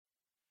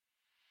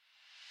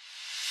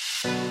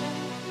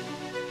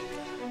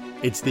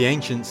It's The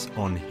Ancients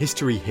on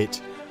History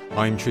Hit.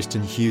 I'm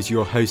Tristan Hughes,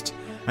 your host,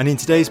 and in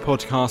today's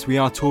podcast we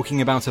are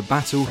talking about a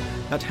battle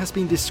that has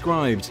been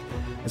described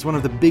as one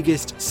of the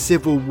biggest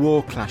civil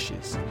war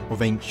clashes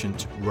of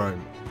ancient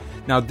Rome.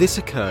 Now, this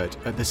occurred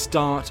at the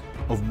start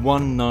of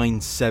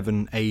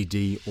 197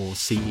 AD or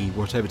CE,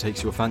 whatever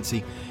takes your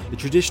fancy. The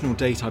traditional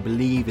date, I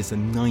believe, is the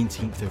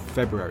 19th of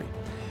February,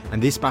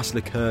 and this battle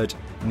occurred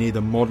near the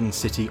modern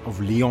city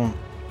of Lyon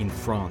in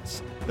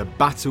France, the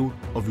Battle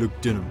of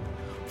Lugdunum,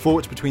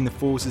 fought between the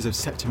forces of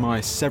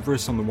Septimius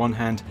Severus on the one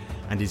hand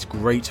and his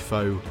great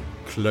foe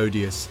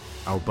Clodius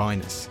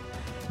Albinus.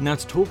 Now,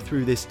 to talk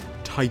through this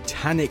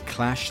titanic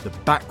clash, the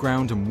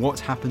background and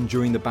what happened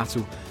during the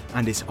battle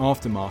and its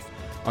aftermath,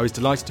 I was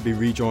delighted to be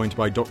rejoined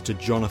by Dr.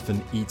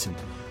 Jonathan Eaton.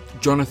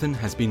 Jonathan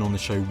has been on the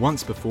show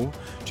once before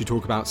to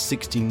talk about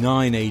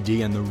 69 AD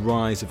and the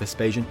rise of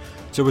Vespasian,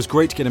 so it was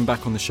great to get him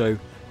back on the show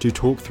to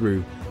talk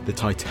through the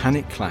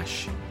titanic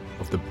clash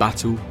of the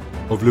Battle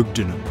of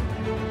Lugdunum.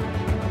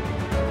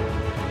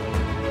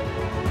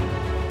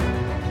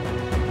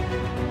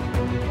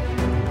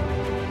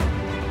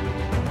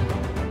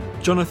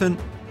 Jonathan,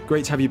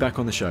 great to have you back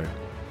on the show.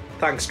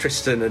 Thanks,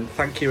 Tristan, and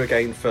thank you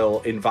again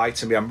for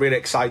inviting me. I'm really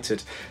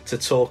excited to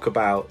talk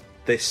about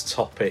this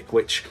topic,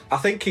 which I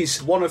think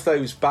is one of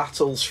those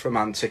battles from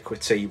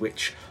antiquity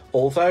which,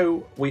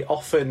 although we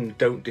often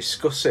don't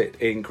discuss it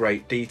in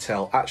great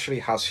detail, actually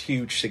has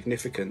huge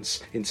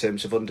significance in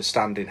terms of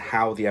understanding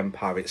how the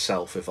empire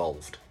itself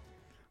evolved.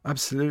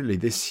 Absolutely,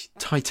 this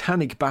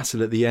titanic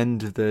battle at the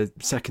end of the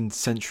 2nd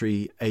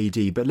century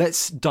AD. But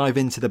let's dive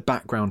into the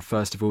background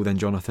first of all then,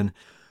 Jonathan.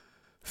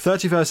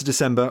 31st of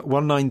December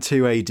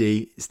 192 AD,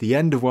 it's the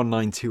end of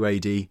 192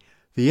 AD.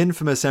 The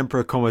infamous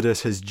Emperor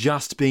Commodus has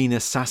just been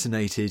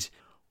assassinated.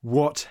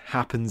 What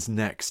happens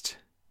next?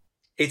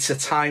 It's a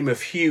time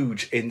of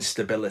huge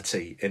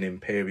instability in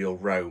imperial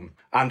Rome,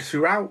 and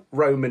throughout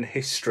Roman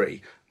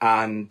history,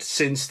 and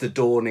since the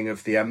dawning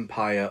of the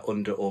empire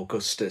under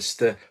Augustus,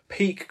 the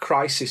peak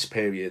crisis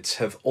periods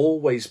have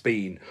always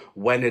been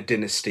when a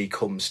dynasty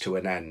comes to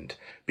an end,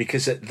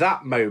 because at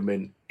that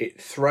moment it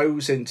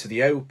throws into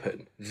the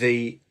open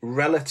the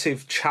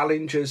relative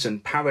challenges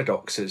and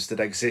paradoxes that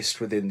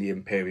exist within the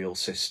imperial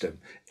system.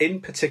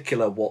 In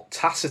particular, what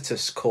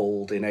Tacitus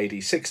called in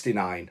AD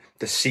 69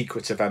 the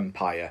secret of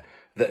empire,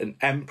 that an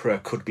emperor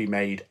could be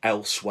made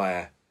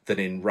elsewhere than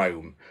in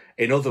Rome.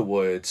 In other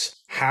words,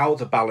 how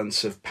the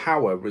balance of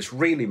power was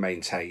really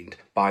maintained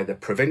by the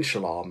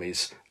provincial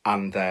armies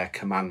and their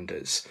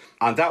commanders.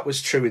 And that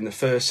was true in the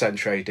 1st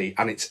century AD,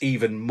 and it's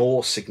even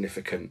more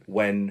significant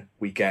when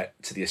we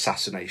get to the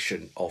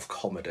assassination of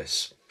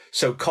Commodus.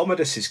 So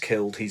Commodus is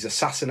killed, he's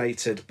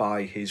assassinated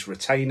by his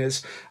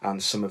retainers,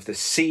 and some of the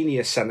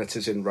senior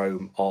senators in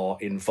Rome are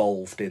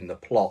involved in the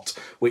plot,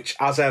 which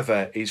as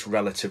ever is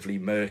relatively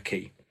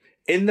murky.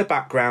 In the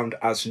background,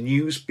 as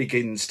news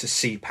begins to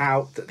seep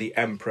out that the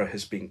emperor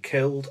has been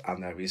killed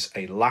and there is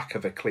a lack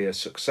of a clear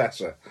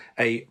successor,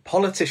 a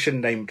politician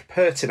named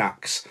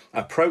Pertinax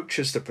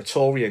approaches the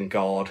Praetorian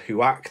Guard,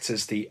 who act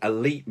as the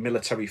elite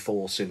military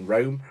force in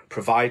Rome,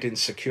 providing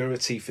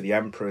security for the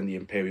emperor and the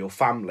imperial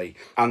family,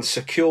 and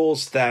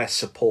secures their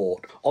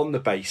support on the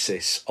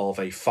basis of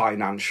a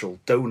financial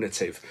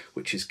donative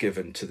which is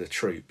given to the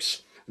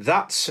troops.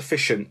 That's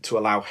sufficient to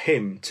allow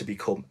him to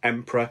become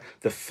emperor,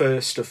 the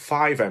first of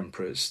 5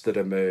 emperors that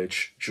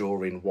emerge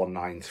during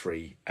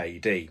 193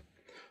 AD.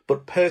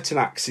 But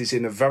Pertinax is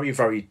in a very,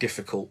 very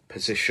difficult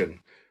position,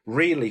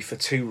 really for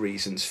 2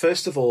 reasons.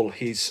 First of all,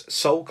 his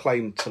sole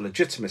claim to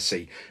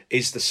legitimacy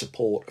is the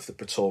support of the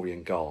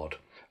Praetorian Guard,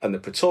 and the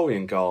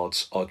Praetorian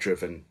Guards are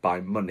driven by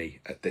money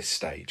at this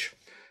stage.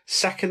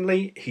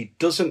 Secondly, he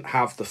doesn't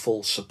have the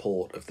full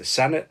support of the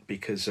Senate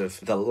because of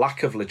the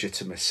lack of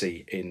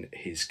legitimacy in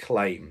his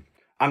claim.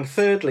 And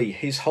thirdly,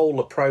 his whole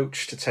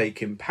approach to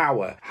taking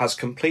power has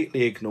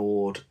completely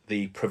ignored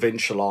the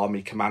provincial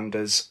army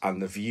commanders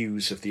and the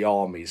views of the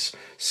armies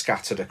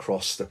scattered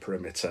across the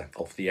perimeter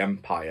of the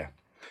empire.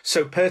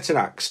 So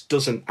Pertinax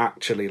doesn't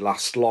actually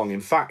last long.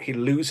 In fact, he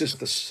loses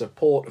the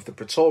support of the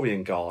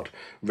Praetorian Guard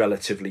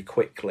relatively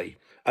quickly.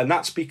 And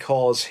that's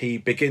because he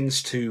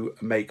begins to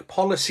make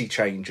policy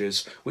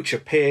changes which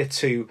appear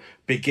to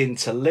begin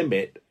to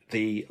limit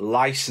the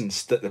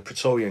license that the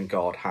Praetorian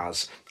Guard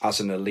has as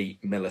an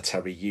elite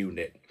military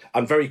unit.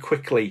 And very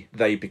quickly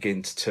they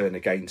begin to turn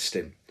against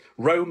him.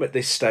 Rome at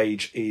this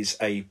stage is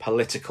a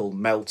political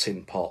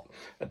melting pot.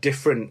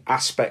 Different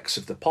aspects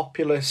of the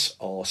populace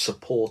are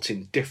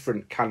supporting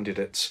different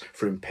candidates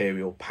for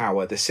imperial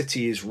power. The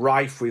city is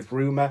rife with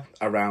rumour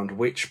around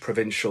which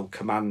provincial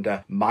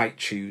commander might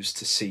choose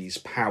to seize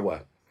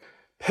power.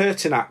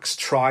 Pertinax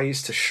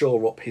tries to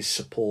shore up his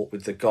support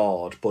with the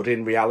Guard, but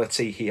in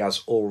reality he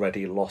has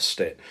already lost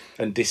it.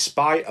 And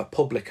despite a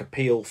public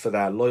appeal for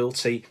their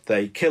loyalty,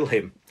 they kill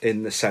him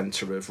in the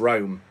centre of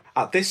Rome.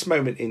 At this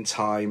moment in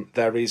time,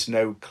 there is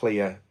no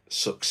clear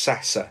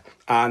successor,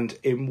 And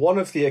in one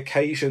of the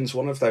occasions,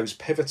 one of those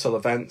pivotal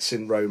events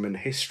in Roman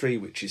history,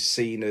 which is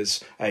seen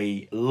as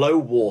a low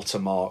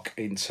watermark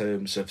in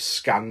terms of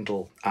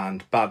scandal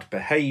and bad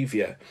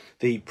behaviour,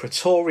 the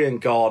Praetorian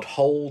Guard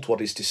hold what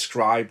is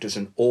described as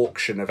an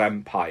auction of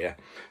empire.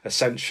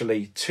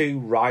 Essentially, two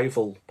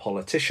rival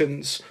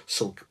politicians,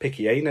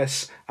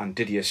 Sulpicianus and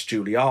Didius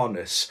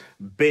Julianus,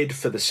 bid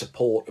for the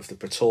support of the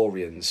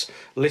Praetorians,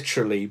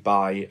 literally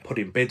by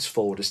putting bids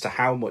forward as to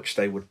how much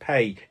they would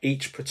pay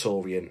each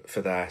Praetorian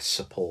for their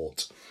support.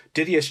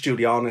 Didius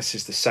Julianus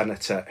is the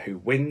senator who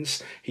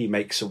wins. He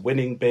makes a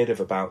winning bid of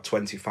about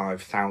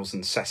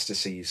 25,000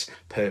 sesterces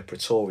per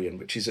Praetorian,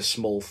 which is a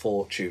small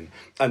fortune,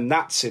 and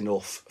that's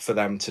enough for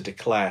them to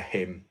declare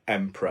him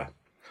emperor.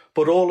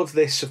 But all of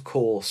this, of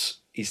course,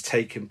 is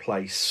taking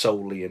place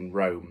solely in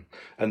Rome,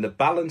 and the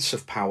balance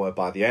of power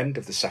by the end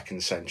of the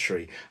 2nd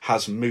century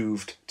has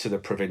moved to the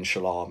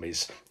provincial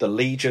armies, the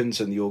legions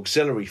and the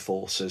auxiliary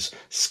forces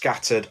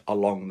scattered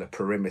along the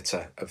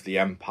perimeter of the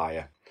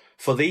empire.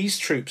 For these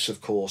troops, of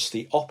course,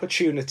 the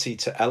opportunity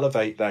to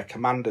elevate their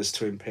commanders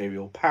to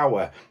imperial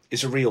power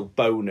is a real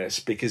bonus,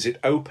 because it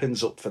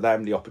opens up for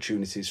them the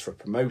opportunities for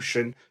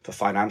promotion, for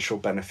financial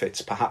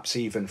benefits, perhaps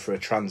even for a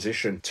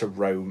transition to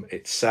Rome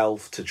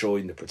itself to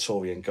join the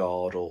Praetorian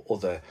Guard or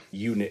other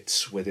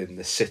units within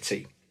the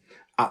city.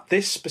 At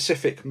this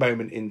specific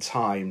moment in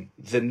time,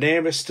 the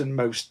nearest and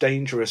most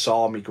dangerous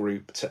army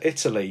group to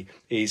Italy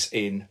is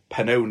in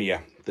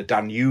Pannonia, the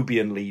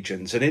Danubian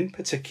legions, and in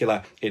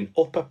particular in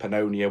Upper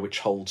Pannonia, which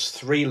holds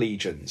 3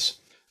 legions.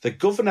 The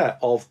governor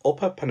of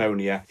Upper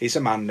Pannonia is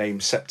a man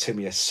named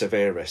Septimius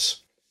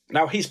Severus.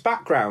 Now, his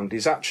background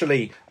is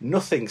actually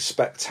nothing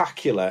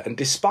spectacular, and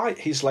despite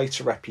his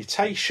later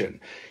reputation,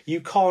 you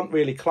can't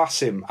really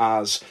class him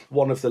as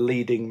one of the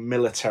leading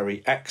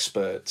military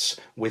experts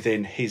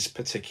within his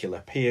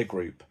particular peer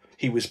group.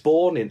 He was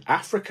born in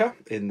Africa,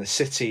 in the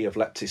city of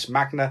Leptis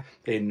Magna,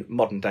 in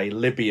modern-day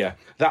Libya.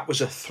 That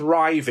was a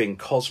thriving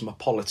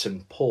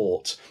cosmopolitan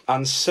port,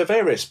 and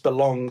Severus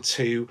belonged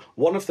to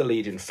one of the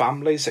leading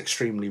families,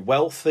 extremely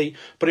wealthy,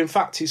 but in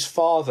fact his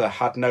father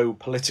had no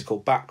political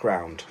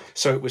background.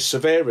 So it was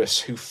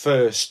Severus who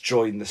first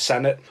joined the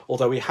Senate,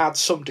 although he had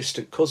some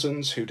distant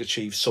cousins who'd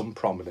achieved some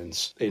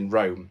prominence in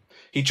Rome.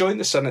 He joined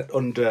the Senate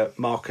under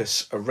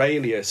Marcus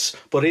Aurelius,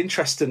 but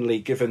interestingly,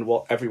 given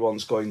what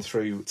everyone's going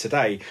through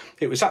today,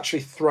 it was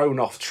actually thrown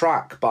off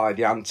track by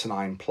the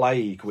Antonine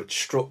Plague,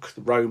 which struck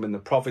Rome and the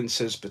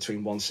provinces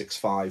between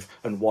 165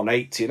 and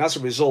 180, and as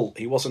a result,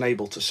 he wasn't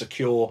able to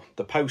secure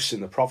the posts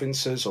in the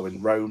provinces or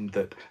in Rome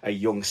that a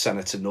young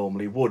senator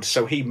normally would,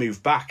 so he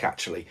moved back,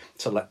 actually,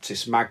 to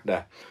Leptis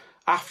Magna.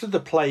 After the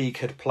plague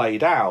had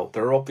played out,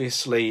 there are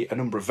obviously a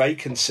number of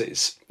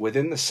vacancies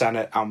within the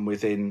Senate and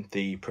within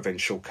the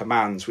provincial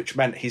commands, which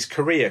meant his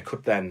career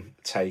could then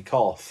take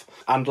off.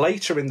 And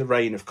later in the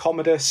reign of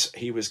Commodus,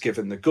 he was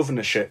given the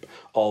governorship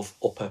of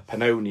Upper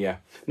Pannonia.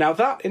 Now,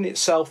 that in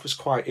itself was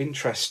quite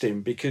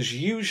interesting, because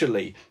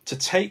usually to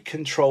take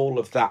control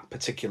of that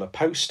particular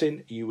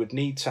posting, you would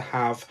need to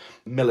have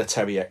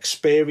military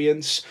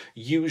experience,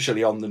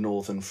 usually on the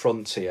northern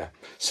frontier.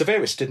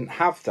 Severus didn't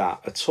have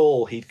that at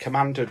all. He'd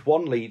commanded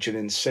one legion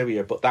in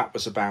Syria, but that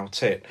was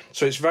about it.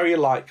 So it's very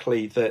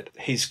likely that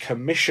his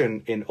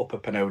commission in Upper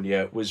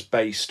Pannonia was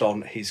based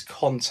on his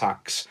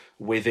contacts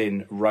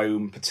within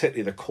Rome,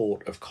 particularly the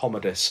court of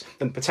Commodus,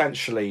 and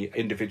potentially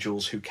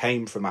individuals who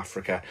came from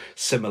Africa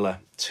similar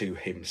to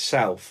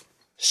himself.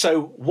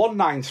 So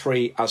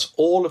 193, as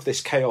all of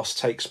this chaos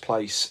takes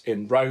place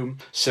in Rome,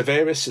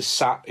 Severus is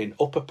sat in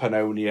Upper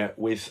Pannonia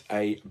with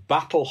a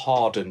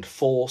battle-hardened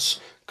force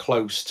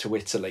close to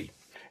Italy.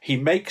 He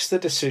makes the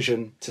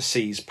decision to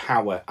seize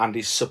power and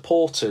is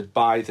supported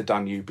by the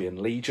Danubian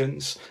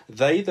legions.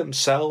 They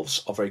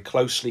themselves are very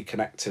closely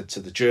connected to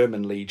the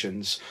German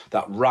legions,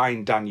 that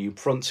Rhine-Danube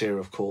frontier,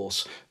 of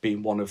course,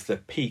 being one of the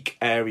peak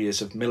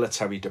areas of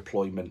military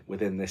deployment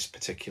within this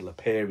particular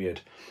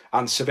period.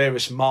 And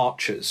Severus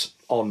marches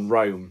on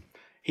Rome.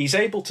 He's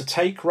able to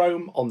take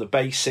Rome on the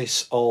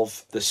basis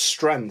of the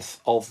strength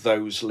of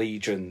those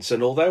legions.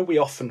 And although we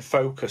often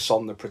focus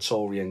on the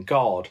Praetorian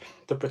Guard,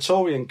 the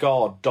Praetorian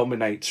Guard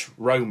dominates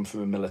Rome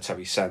from a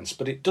military sense,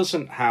 but it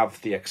doesn't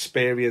have the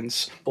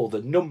experience or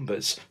the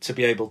numbers to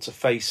be able to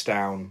face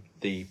down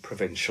the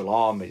provincial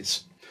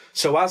armies.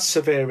 So as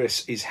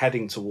Severus is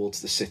heading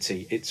towards the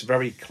city, it's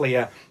very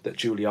clear that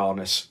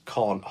Julianus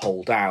can't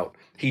hold out.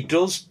 He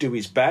does do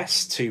his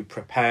best to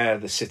prepare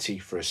the city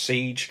for a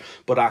siege,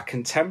 but our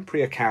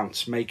contemporary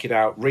accounts make it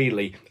out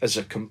really as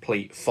a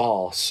complete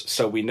farce.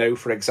 So we know,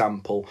 for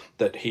example,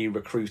 that he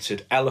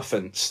recruited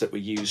elephants that were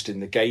used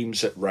in the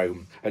games at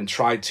Rome and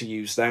tried to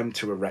use them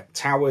to erect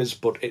towers,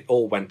 but it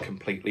all went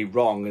completely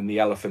wrong, and the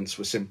elephants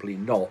were simply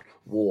not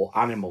war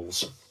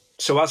animals.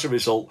 So as a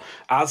result,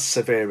 as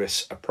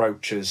Severus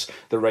approaches,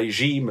 the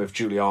regime of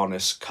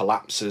Julianus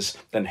collapses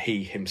and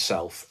he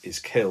himself is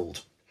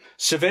killed.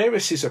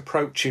 Severus is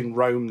approaching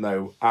Rome,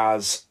 though,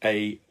 as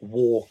a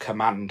war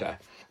commander,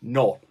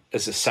 not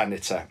as a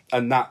senator,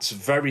 and that's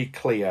very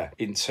clear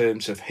in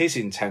terms of his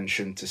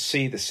intention to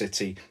see the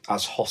city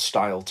as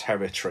hostile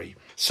territory.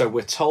 So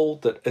we're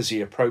told that as he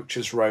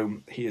approaches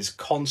Rome, he is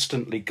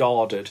constantly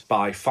guarded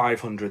by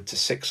 500 to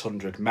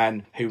 600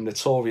 men who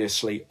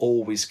notoriously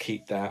always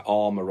keep their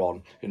armour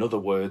on. In other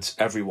words,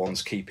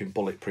 everyone's keeping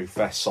bulletproof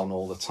vests on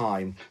all the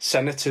time.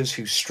 Senators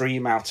who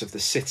stream out of the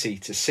city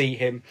to see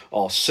him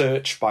are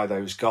searched by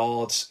those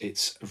guards.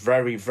 It's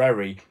very,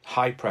 very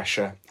high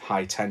pressure,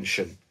 high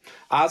tension.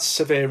 As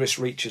Severus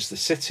reaches the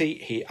city,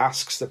 he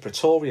asks the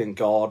Praetorian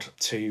Guard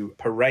to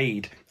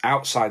parade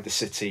outside the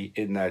city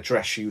in their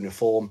dress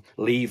uniform,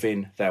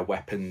 leaving their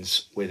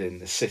weapons within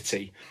the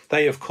city.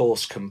 They, of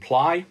course,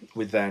 comply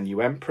with their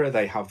new emperor.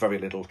 They have very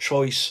little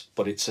choice,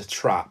 but it's a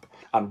trap.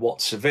 And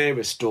what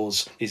Severus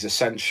does is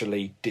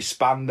essentially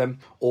disband them,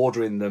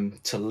 ordering them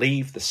to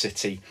leave the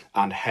city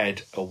and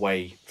head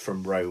away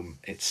from Rome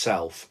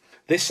itself.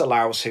 This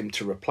allows him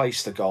to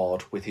replace the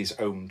guard with his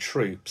own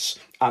troops,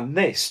 and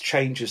this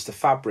changes the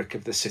fabric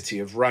of the city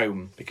of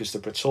Rome, because the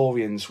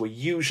Praetorians were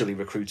usually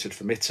recruited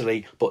from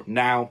Italy, but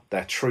now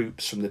they're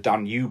troops from the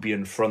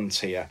Danubian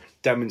frontier,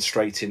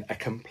 demonstrating a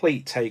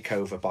complete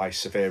takeover by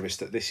Severus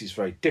that this is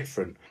very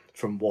different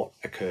from what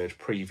occurred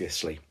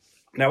previously.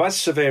 Now, as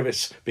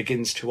Severus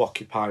begins to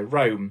occupy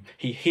Rome,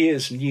 he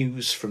hears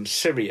news from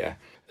Syria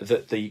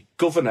that the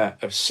governor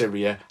of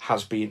Syria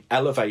has been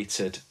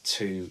elevated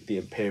to the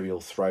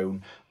imperial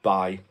throne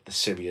by the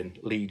Syrian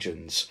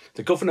legions.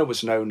 The governor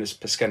was known as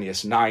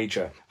Pescennius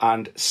Niger,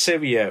 and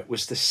Syria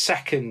was the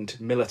second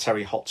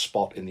military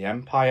hotspot in the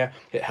empire.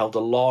 It held a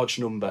large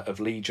number of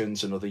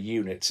legions and other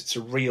units. It's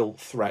a real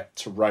threat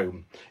to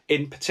Rome.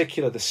 In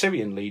particular, the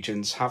Syrian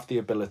legions have the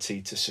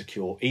ability to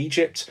secure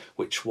Egypt,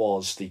 which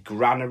was the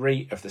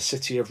granary of the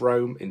city of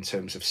Rome in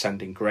terms of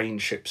sending grain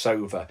ships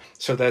over.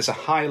 So there's a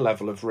high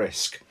level of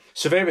risk.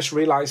 Severus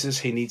realises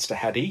he needs to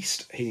head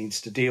east, he needs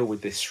to deal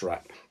with this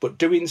threat, but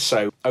doing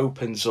so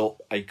opens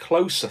up a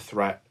closer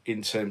threat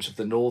in terms of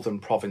the northern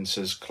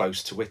provinces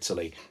close to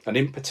Italy, and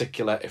in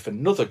particular if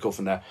another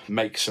governor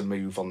makes a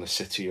move on the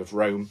city of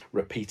Rome,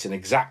 repeating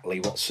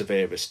exactly what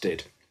Severus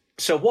did.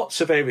 So what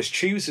Severus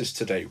chooses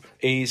to do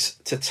is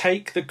to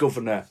take the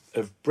governor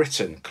of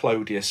Britain,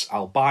 Clodius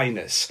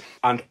Albinus,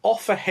 and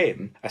offer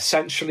him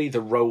essentially the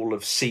role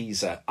of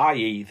Caesar,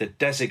 i.e. the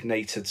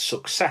designated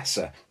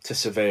successor to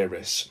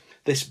Severus.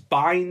 This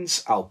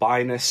binds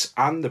Albinus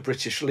and the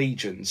British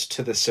legions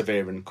to the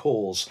Severan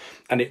cause,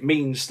 and it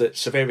means that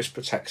Severus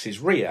protects his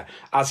rear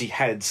as he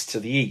heads to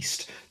the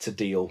east to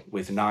deal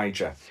with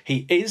Niger.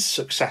 He is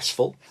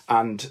successful,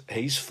 and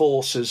his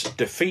forces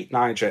defeat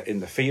Niger in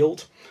the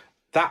field.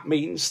 That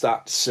means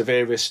that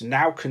Severus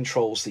now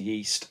controls the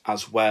east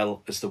as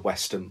well as the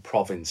western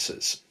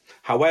provinces.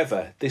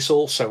 However, this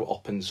also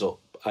opens up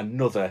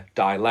another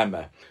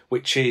dilemma,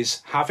 which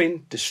is,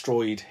 having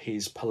destroyed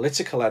his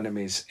political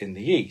enemies in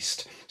the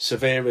east,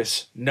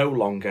 Severus no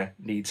longer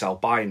needs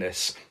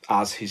Albinus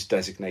as his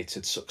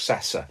designated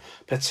successor,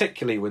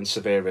 particularly when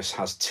Severus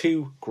has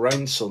two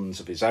grown sons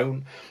of his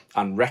own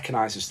and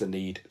recognises the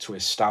need to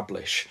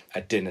establish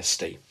a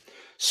dynasty.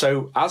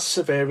 So as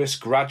Severus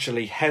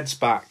gradually heads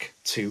back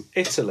to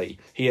Italy,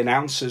 he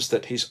announces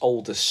that his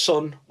oldest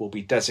son will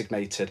be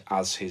designated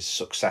as his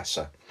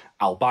successor.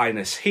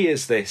 Albinus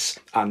hears this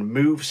and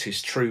moves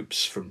his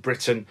troops from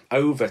Britain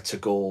over to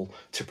Gaul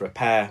to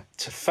prepare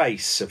to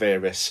face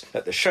Severus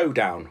at the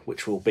showdown,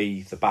 which will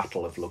be the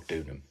Battle of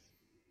Lugdunum.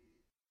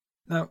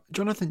 Now,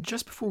 Jonathan,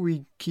 just before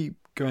we keep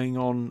going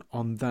on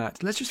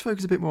that, let's just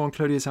focus a bit more on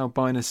Clodius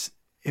Albinus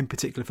in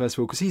particular, first of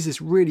all, because he's this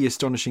really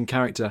astonishing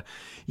character.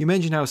 You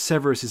mentioned how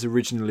Severus is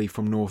originally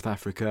from North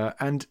Africa,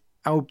 and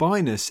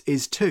Albinus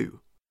is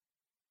too.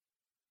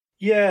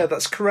 Yeah,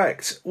 that's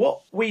correct.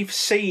 What we've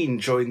seen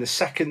during the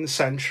 2nd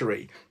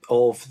century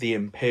of the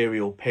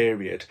imperial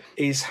period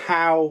is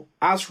how,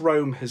 as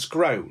Rome has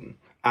grown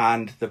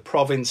and the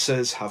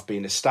provinces have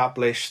been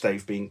established,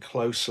 they've been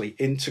closely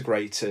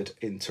integrated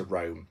into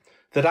Rome,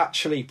 that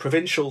actually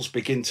provincials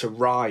begin to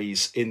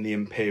rise in the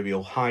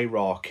imperial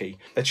hierarchy,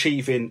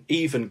 achieving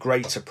even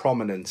greater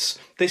prominence.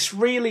 This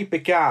really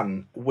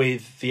began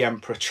with the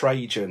Emperor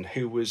Trajan,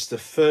 who was the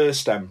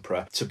first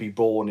emperor to be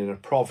born in a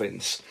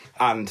province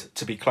and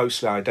to be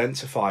closely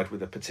identified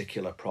with a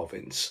particular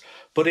province.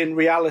 But in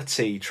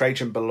reality,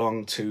 Trajan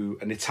belonged to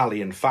an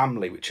Italian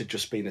family which had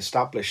just been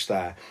established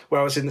there.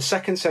 Whereas in the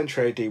 2nd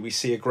century AD, we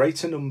see a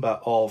greater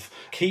number of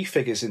key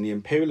figures in the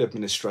imperial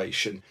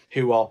administration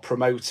who are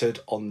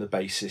promoted on the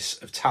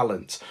basis of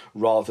talent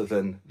rather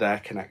than their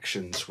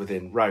connections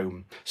within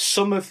Rome.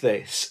 Some of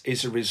this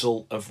is a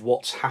result of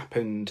what's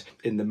happened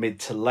in the mid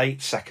to late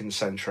 2nd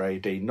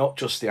century AD, not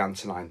just the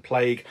Antonine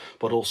Plague,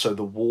 but also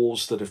the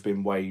wars that have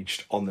been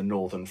waged on the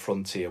northern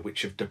frontier,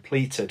 which have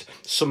depleted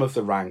some of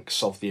the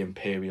ranks of the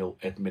imperial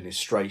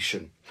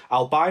administration.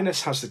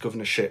 Albinus has the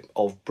governorship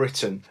of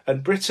Britain,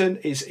 and Britain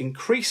is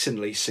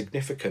increasingly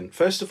significant,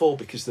 first of all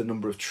because the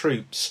number of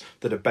troops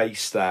that are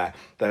based there.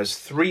 There's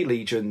 3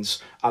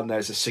 legions and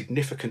there's a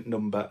significant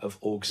number of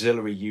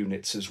auxiliary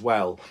units as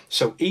well.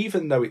 So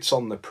even though it's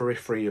on the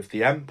periphery of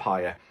the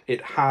empire,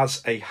 it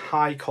has a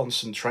high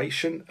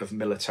concentration of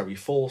military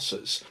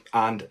forces,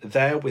 and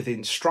they're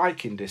within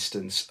striking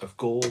distance of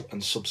Gaul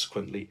and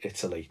subsequently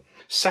Italy.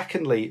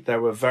 Secondly, there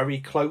were very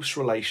close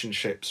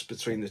relationships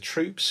between the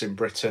troops in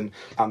Britain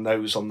and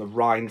those on the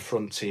Rhine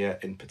frontier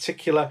in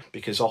particular,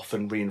 because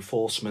often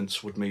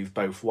reinforcements would move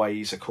both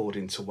ways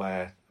according to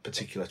where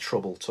particular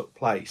trouble took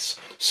place.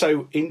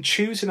 So in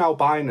choosing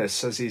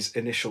Albinus as his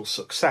initial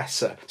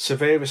successor,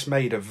 Severus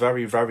made a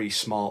very, very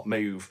smart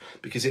move,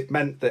 because it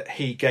meant that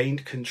he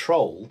gained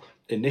control,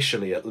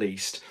 initially at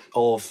least,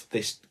 of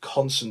this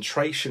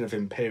concentration of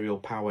imperial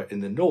power in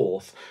the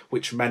north,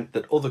 which meant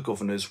that other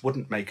governors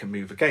wouldn't make a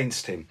move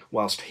against him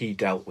whilst he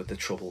dealt with the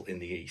trouble in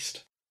the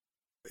east.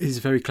 It's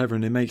very clever,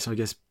 and it makes, I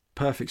guess,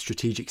 perfect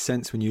strategic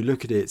sense when you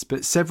look at it.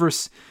 But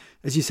Severus,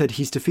 as you said,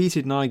 he's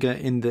defeated Niger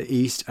in the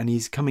east and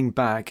he's coming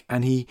back,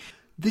 and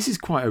this is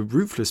quite a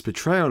ruthless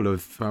betrayal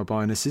of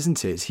Albinus,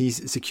 isn't it?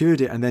 He's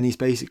secured it and then he's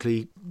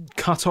basically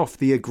cut off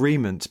the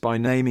agreement by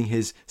naming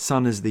his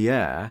son as the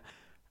heir.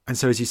 And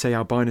so, as you say,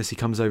 Albinus, he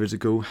comes over to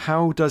Gaul.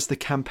 How does the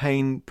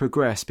campaign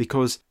progress?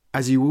 Because,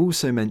 as you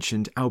also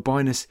mentioned,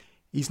 Albinus,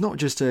 he's not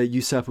just a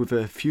usurper with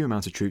a few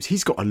amount of troops.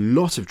 He's got a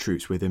lot of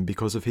troops with him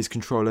because of his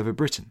control over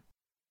Britain.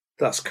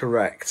 That's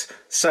correct.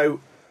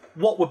 So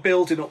what we're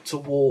building up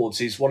towards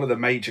is one of the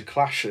major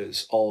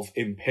clashes of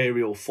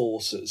imperial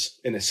forces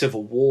in a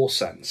civil war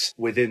sense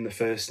within the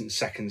 1st and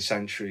 2nd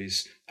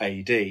centuries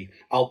AD.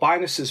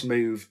 Albinus's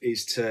move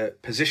is to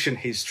position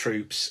his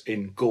troops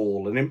in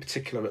Gaul, and in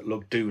particular at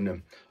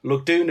Lugdunum.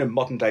 Lugdunum,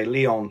 modern-day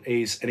Lyon,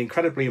 is an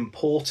incredibly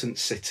important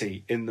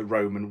city in the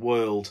Roman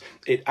world.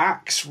 It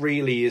acts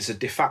really as a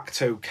de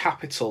facto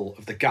capital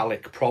of the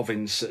Gallic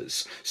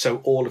provinces,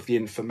 so all of the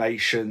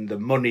information, the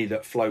money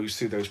that flows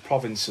through those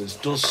provinces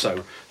does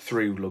so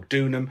through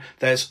Lugdunum.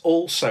 There's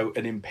also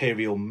an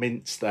imperial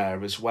mint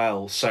there as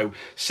well. So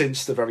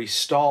since the very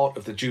start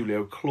of the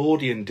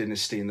Julio-Claudian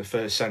dynasty in the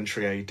 1st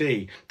century AD,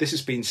 this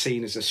has been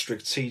seen as a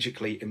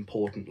strategically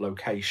important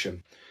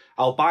location.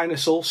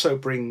 Albinus also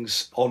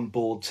brings on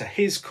board to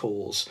his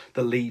cause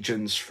the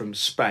legions from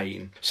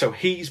Spain. So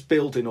he's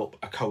building up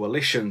a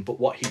coalition, but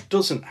what he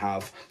doesn't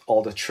have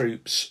are the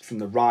troops from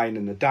the Rhine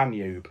and the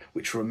Danube,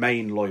 which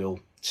remain loyal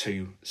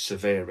to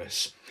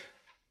Severus.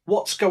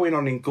 What's going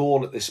on in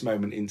Gaul at this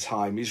moment in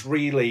time is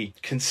really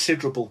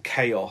considerable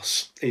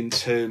chaos in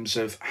terms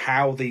of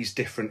how these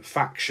different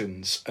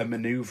factions are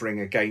manoeuvring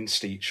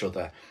against each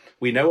other.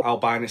 We know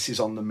Albinus is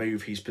on the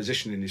move. He's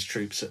positioning his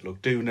troops at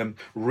Lugdunum.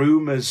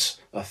 Rumours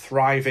are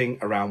thriving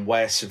around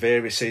where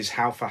Severus is,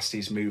 how fast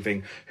he's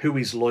moving, who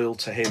is loyal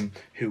to him,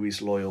 who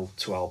is loyal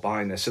to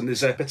Albinus. And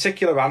there's a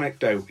particular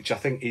anecdote which I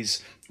think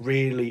is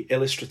really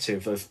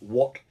illustrative of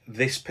what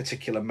this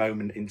particular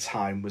moment in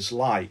time was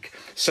like.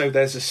 So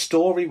there's a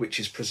story which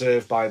is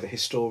preserved by the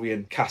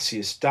historian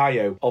Cassius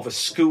Dio of a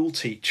school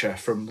teacher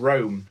from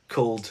Rome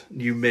called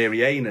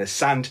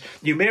Numerianus. And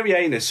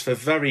Numerianus, for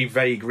very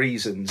vague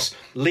reasons,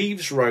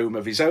 leaves Rome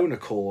of his own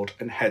accord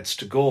and heads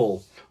to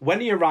Gaul.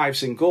 When he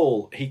arrives in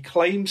Gaul, he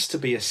claims to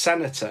be a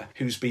senator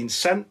who's been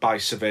sent by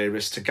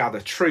Severus to gather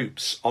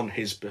troops on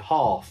his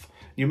behalf.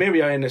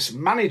 Numerianus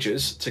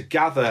manages to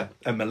gather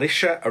a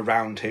militia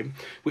around him,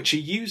 which he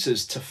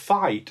uses to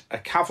fight a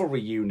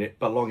cavalry unit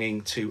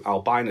belonging to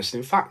Albinus,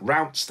 and in fact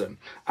routs them,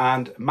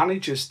 and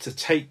manages to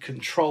take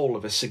control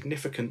of a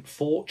significant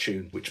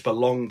fortune which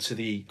belonged to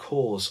the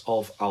cause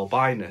of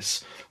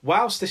Albinus.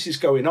 Whilst this is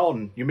going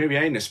on,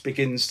 Numerianus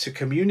begins to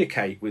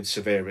communicate with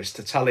Severus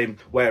to tell him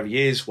where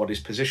he is, what his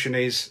position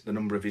is, the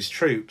number of his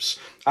troops,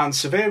 and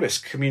Severus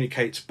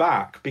communicates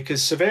back,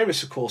 because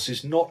Severus, of course,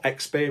 is not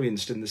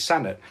experienced in the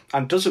Senate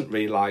and doesn't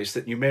realise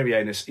that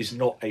Numerianus is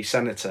not a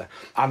senator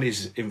and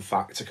is, in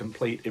fact, a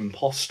complete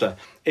imposter.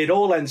 It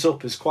all ends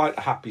up as quite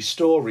a happy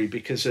story,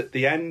 because at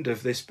the end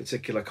of this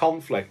particular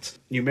conflict,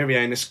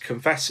 Numerianus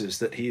confesses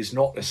that he is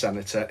not a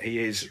senator, he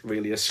is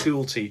really a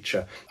school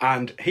teacher,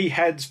 and he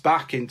heads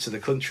back into the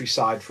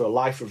countryside for a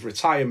life of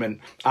retirement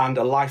and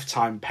a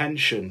lifetime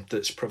pension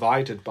that's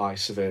provided by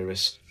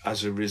Severus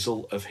as a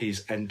result of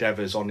his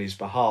endeavours on his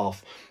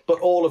behalf.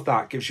 But all of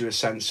that gives you a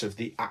sense of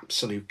the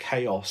absolute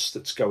chaos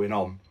that's going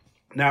on.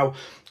 Now,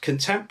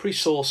 contemporary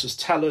sources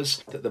tell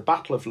us that the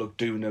Battle of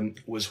Lugdunum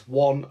was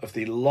one of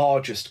the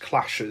largest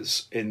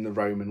clashes in the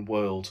Roman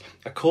world.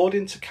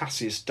 According to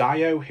Cassius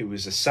Dio, who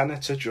was a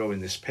senator during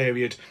this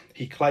period,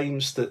 he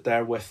claims that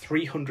there were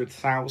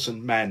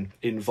 300,000 men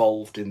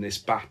involved in this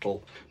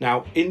battle.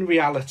 Now, in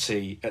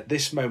reality, at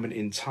this moment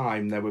in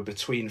time, there were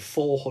between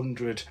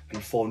 400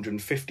 and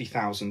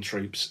 450,000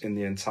 troops in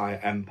the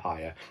entire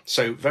empire.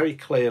 So very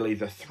clearly,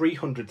 the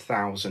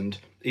 300,000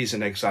 is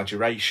an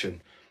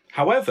exaggeration.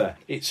 However,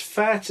 it's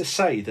fair to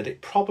say that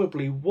it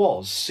probably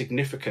was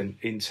significant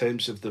in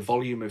terms of the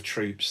volume of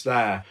troops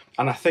there.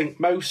 And I think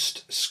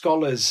most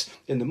scholars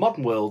in the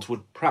modern world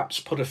would perhaps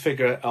put a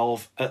figure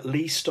of at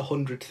least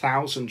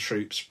 100,000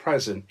 troops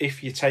present,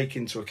 if you take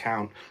into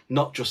account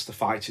not just the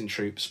fighting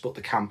troops, but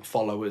the camp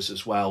followers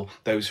as well,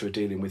 those who are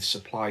dealing with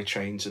supply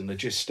chains and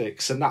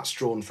logistics. And that's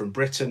drawn from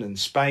Britain and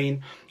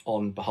Spain,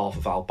 on behalf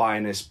of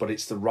Albinus, but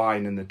it's the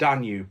Rhine and the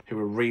Danube who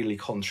are really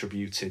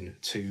contributing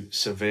to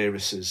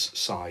Severus's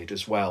side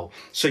as well.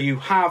 So you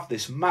have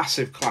this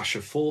massive clash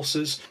of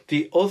forces.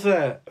 The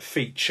other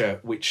feature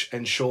which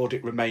ensured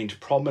it remained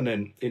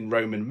prominent in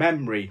Roman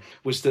memory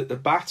was that the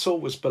battle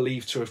was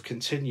believed to have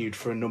continued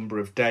for a number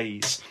of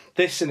days.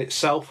 This in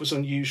itself was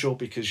unusual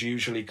because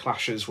usually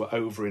clashes were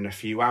over in a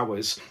few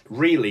hours,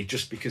 really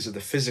just because of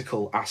the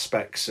physical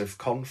aspects of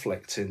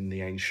conflict in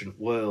the ancient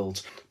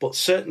world. But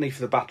certainly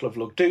for the Battle of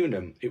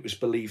Lugdunum, it was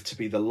believed to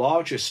be the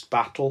largest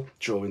battle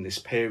during this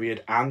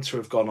period and to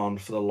have gone on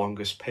for the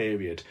longest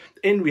period.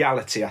 In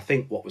reality, I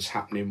think what was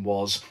happening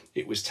was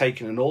it was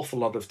taking an awful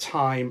lot of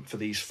time for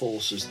these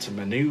forces to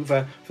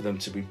manoeuvre, for them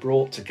to be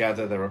brought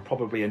together. There are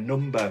probably a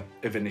number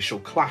of initial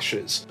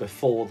clashes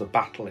before the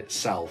battle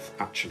itself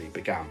actually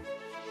began.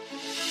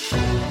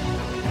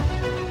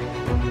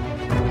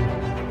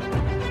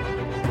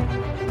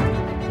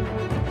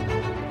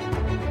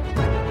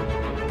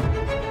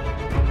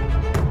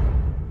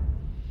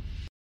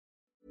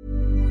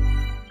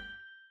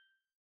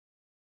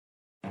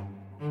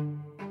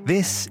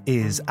 This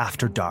is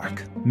After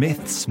Dark,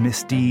 Myths,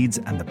 Misdeeds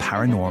and the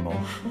Paranormal.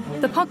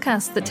 The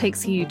podcast that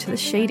takes you to the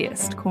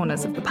shadiest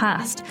corners of the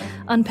past,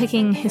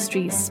 unpicking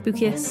history's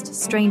spookiest,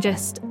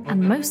 strangest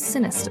and most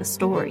sinister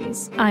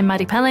stories. I'm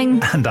Maddie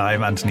Pelling. And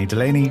I'm Anthony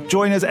Delaney.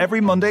 Join us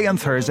every Monday and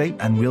Thursday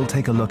and we'll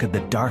take a look at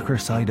the darker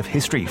side of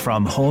history,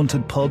 from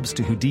haunted pubs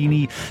to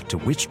Houdini to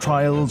witch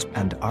trials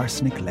and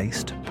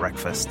arsenic-laced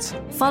breakfasts.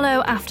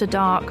 Follow After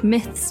Dark,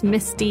 Myths,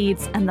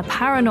 Misdeeds and the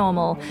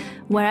Paranormal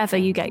wherever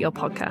you get your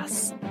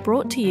podcasts.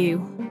 Brought to you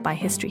by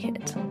History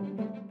Hit.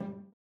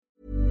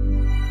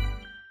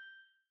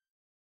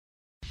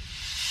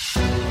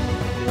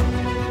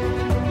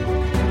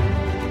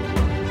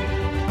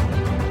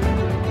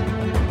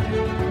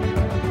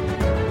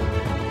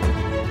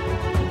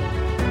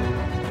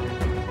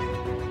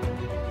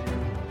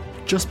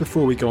 Just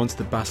before we go on to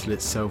the battle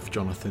itself,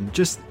 Jonathan,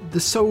 just the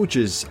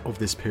soldiers of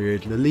this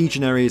period, the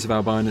legionaries of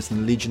Albinus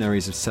and the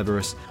legionaries of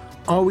Severus,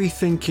 are we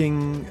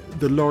thinking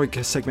the Lorica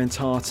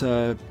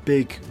segmentata,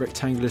 big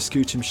rectangular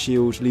scutum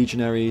shield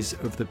legionaries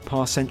of the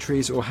past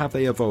centuries, or have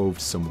they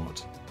evolved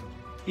somewhat?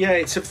 Yeah,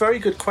 it's a very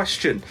good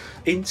question.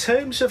 In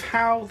terms of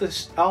how the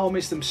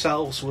armies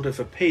themselves would have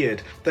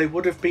appeared, they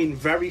would have been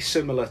very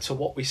similar to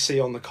what we see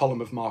on the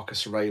column of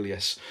Marcus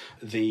Aurelius,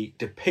 the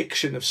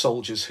depiction of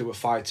soldiers who were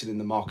fighting in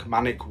the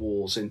Marcomannic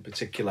Wars in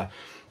particular,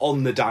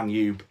 on the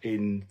Danube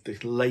in the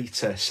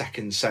later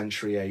 2nd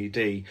century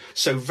AD.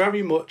 So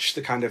very much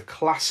the kind of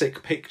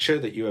classic picture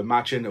that you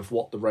imagine of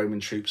what the Roman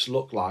troops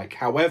look like.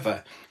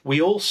 However, we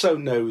also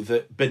know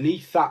that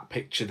beneath that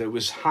picture there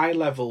was high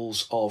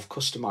levels of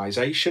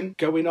customization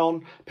going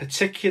on,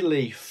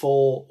 particularly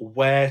for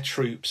where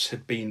troops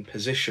had been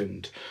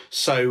positioned.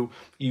 So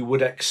you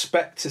would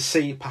expect to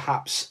see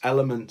perhaps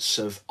elements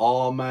of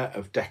armour,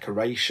 of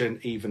decoration,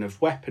 even of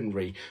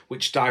weaponry,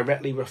 which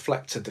directly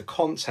reflected the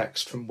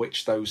context from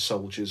which those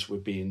soldiers were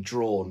being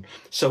drawn.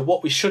 So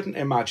what we shouldn't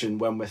imagine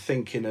when we're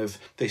thinking of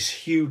this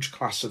huge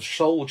class of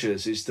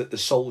soldiers is that the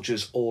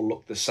soldiers all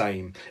look the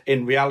same.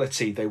 In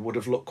reality, they would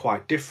have looked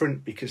quite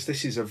different because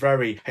this is a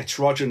very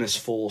heterogeneous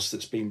force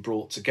that's been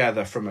brought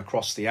together from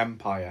across the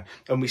empire.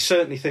 And we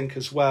certainly think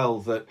as well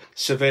that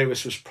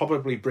Severus was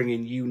probably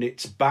bringing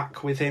units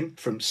back with him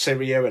from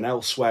Syria and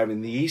elsewhere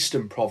in the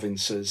eastern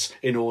provinces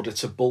in order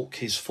to bulk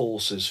his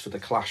forces for the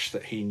clash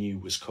that he knew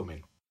was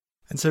coming.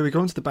 And so we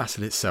go on to the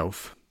battle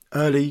itself.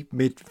 Early,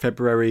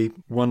 mid-February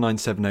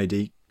 197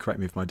 AD, correct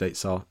me if my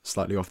dates are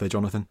slightly off there,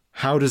 Jonathan.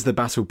 How does the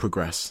battle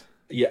progress?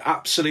 You're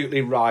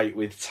absolutely right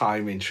with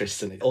timing,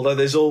 Tristan. Although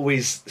there's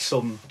always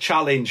some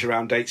challenge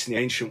around dates in the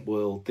ancient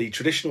world, the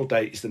traditional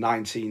date is the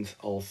 19th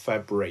of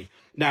February.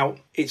 Now,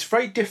 it's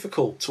very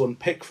difficult to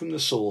unpick from the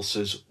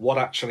sources what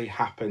actually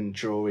happened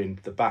during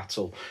the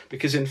battle,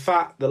 because in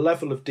fact the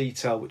level of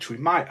detail which we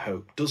might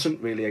hope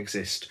doesn't really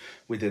exist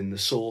within the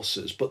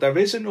sources. But there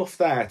is enough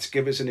there to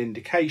give us an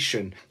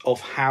indication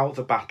of how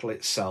the battle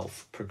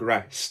itself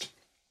progressed.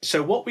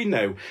 So what we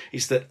know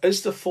is that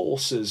as the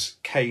forces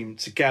came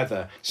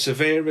together,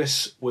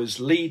 Severus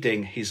was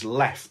leading his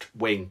left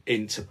wing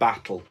into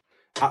battle.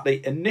 At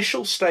the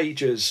initial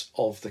stages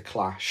of the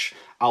clash,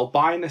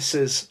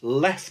 Albinus's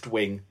left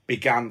wing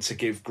began to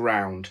give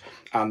ground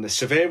and the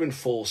Severan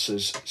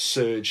forces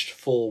surged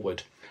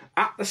forward.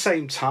 At the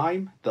same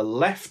time, the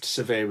left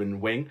Severan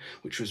wing,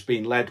 which was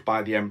being led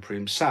by the emperor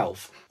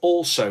himself,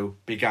 also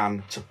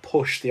began to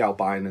push the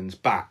Albinans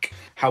back.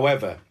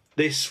 However,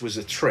 this was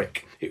a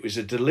trick. It was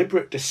a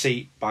deliberate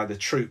deceit by the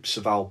troops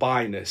of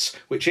Albinus,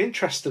 which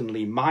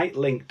interestingly might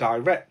link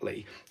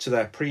directly to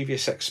their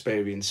previous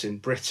experience in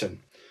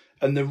Britain.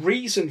 And the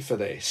reason for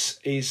this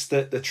is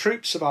that the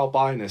troops of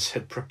Albinus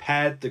had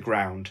prepared the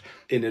ground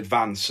in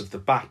advance of the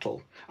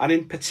battle. And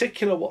in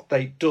particular, what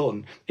they'd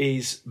done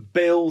is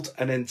build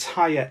an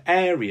entire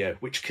area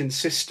which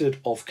consisted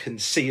of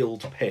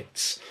concealed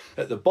pits.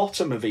 At the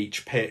bottom of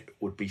each pit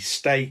would be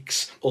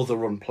stakes,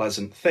 other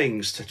unpleasant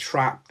things to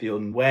trap the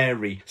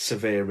unwary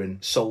Severan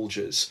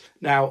soldiers.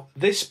 Now,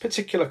 this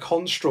particular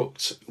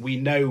construct we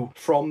know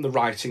from the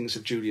writings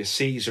of Julius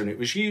Caesar, and it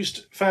was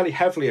used fairly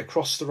heavily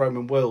across the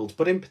Roman world,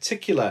 but in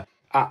particular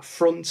at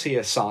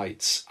frontier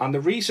sites. And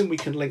the reason we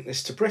can link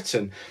this to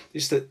Britain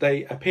is that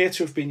they appear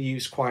to have been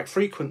used quite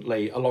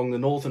frequently along the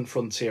northern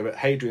frontier at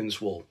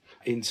Hadrian's Wall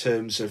in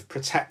terms of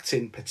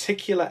protecting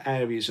particular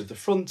areas of the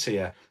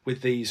frontier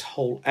with these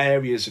whole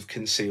areas of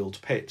concealed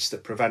pits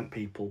that prevent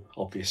people,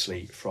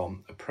 obviously,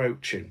 from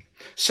approaching.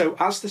 So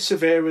as the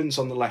Severans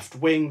on the left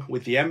wing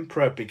with the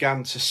emperor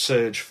began to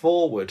surge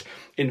forward,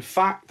 in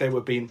fact they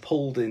were being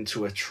pulled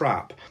into a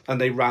trap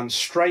and they ran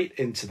straight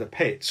into the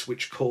pits,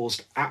 which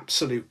caused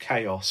absolute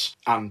chaos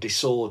and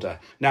disorder.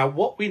 Now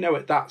what we know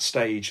at that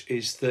stage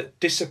is that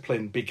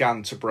discipline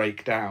began to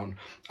break down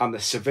and the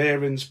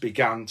Severans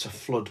began to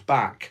flood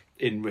back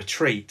in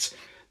retreat.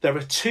 There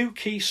are two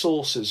key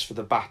sources for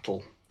the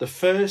battle. The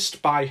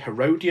first by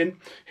Herodian,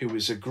 who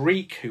was a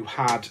Greek who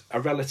had a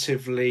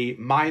relatively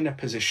minor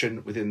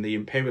position within the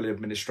imperial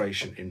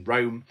administration in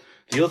Rome.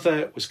 The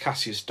other was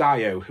Cassius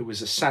Dio, who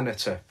was a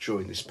senator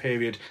during this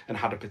period and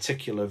had a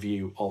particular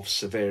view of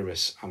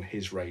Severus and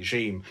his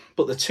regime.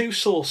 But the two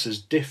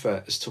sources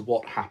differ as to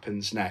what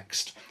happens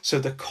next. So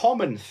the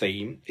common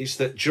theme is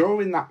that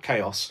during that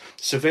chaos,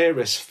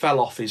 Severus fell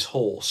off his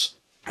horse,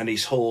 and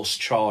his horse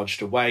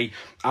charged away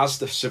as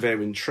the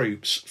Severan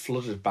troops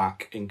flooded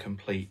back in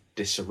complete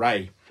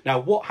disarray. Now,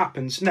 what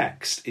happens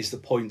next is the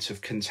point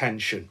of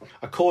contention.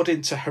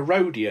 According to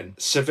Herodian,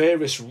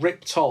 Severus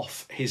ripped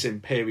off his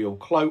imperial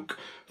cloak,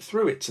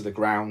 threw it to the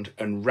ground,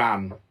 and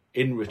ran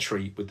in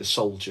retreat with the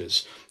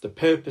soldiers. The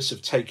purpose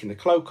of taking the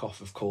cloak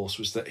off, of course,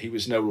 was that he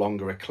was no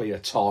longer a clear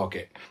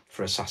target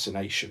for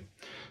assassination.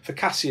 For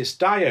Cassius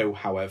Dio,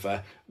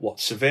 however, what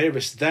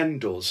Severus then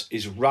does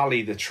is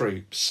rally the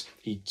troops.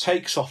 He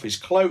takes off his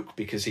cloak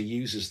because he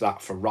uses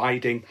that for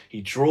riding.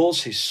 He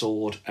draws his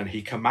sword and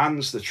he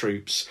commands the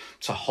troops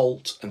to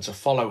halt and to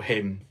follow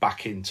him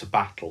back into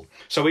battle.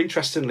 So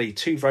interestingly,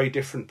 two very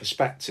different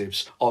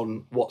perspectives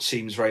on what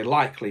seems very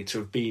likely to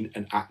have been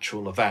an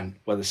actual event,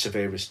 whether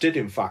Severus did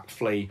in fact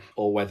flee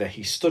or whether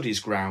he stood his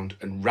ground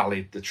and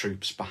rallied the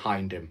troops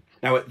behind him.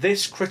 Now, at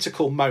this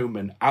critical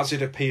moment, as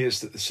it appears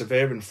that the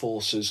Severan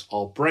forces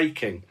are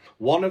breaking,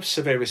 one of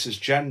Severus's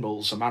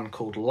generals, a man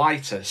called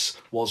Litus,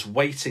 was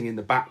waiting in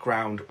the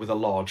background with a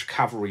large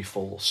cavalry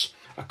force.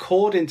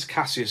 According to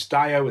Cassius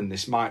Dio, and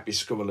this might be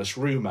scurrilous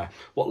rumour,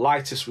 what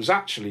Litus was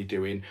actually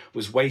doing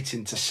was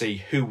waiting to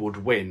see who would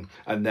win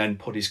and then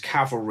put his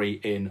cavalry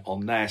in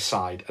on their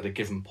side at a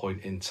given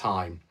point in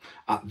time.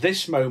 At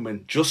this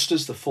moment, just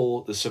as the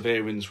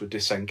Severans were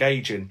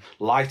disengaging,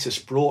 Litus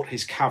brought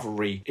his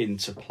cavalry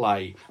into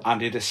play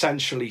and it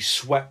essentially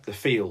swept the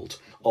field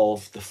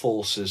of the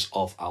forces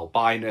of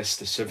Albinus.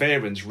 The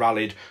Severans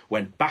rallied,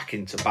 went back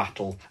into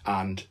battle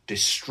and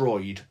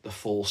destroyed the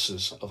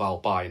forces of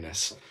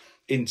Albinus.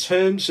 In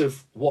terms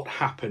of what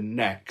happened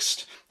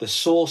next, the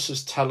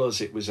sources tell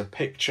us it was a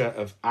picture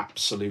of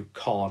absolute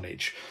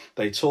carnage.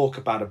 They talk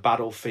about a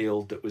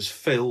battlefield that was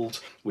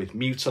filled with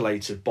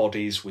mutilated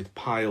bodies, with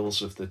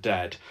piles of the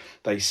dead.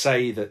 They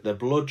say that the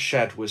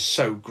bloodshed was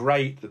so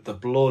great that the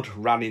blood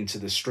ran into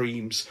the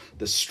streams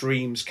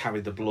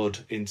carried the blood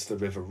into the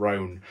River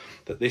Rhone,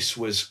 that this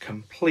was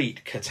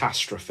complete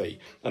catastrophe.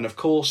 And of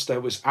course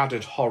there was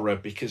added horror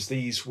because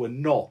these were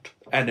not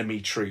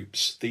enemy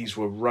troops, these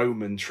were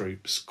Roman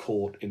troops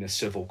caught in a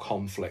civil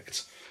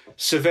conflict.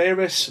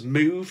 Severus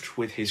moved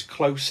with his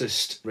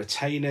closest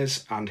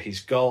retainers and his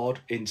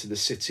guard into the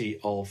city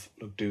of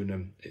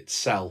Lugdunum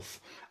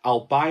itself.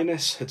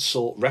 Albinus had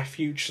sought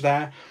refuge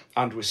there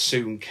and was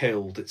soon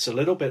killed. It's a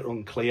little bit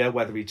unclear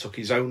whether he took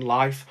his own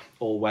life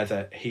or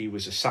whether he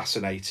was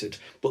assassinated,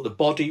 but the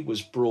body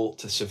was brought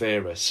to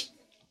Severus.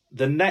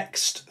 The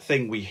next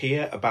thing we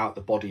hear about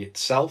the body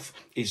itself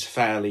is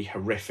fairly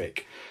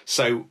horrific.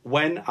 So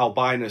when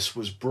Albinus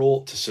was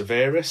brought to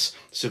Severus,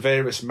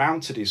 Severus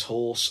mounted his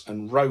horse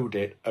and rode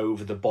it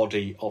over the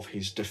body of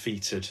his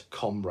defeated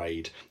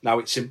comrade. Now,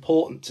 it's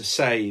important to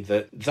say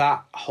that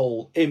that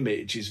whole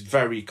image is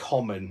very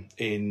common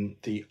in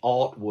the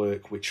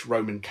artwork which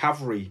Roman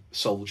cavalry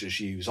soldiers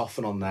use,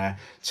 often on their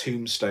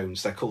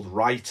tombstones. They're called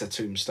Reiter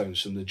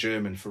tombstones, from the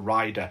German for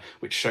rider,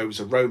 which shows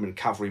a Roman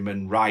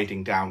cavalryman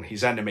riding down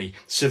his enemy.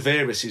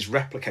 Severus is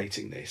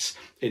replicating this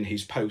in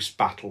his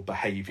post-battle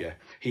behaviour.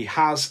 He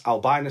has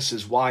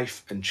Albinus's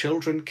wife and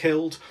children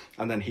killed,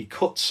 and then he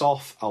cuts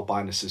off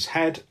Albinus's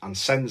head and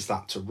sends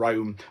that to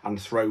Rome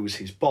and throws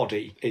his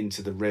body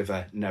into the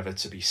river, never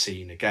to be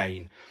seen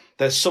again.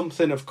 There's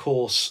something, of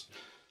course,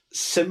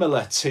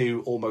 similar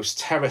to almost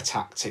terror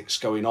tactics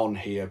going on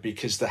here,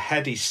 because the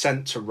head is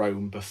sent to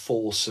Rome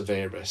before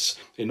Severus.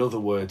 In other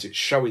words, it's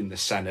showing the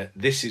Senate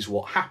this is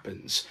what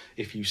happens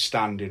if you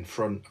stand in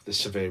front of the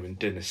Severan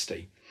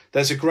dynasty.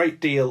 There's a great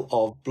deal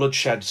of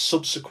bloodshed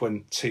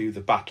subsequent to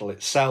the battle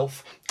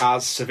itself,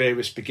 as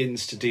Severus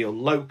begins to deal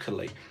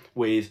locally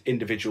with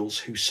individuals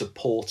who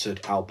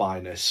supported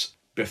Albinus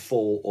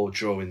before or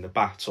during the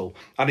battle.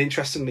 And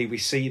interestingly, we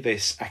see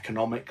this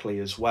economically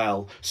as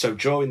well. So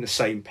during the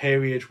same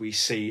period, we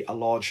see a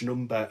large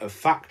number of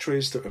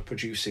factories that are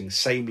producing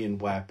Samian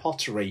ware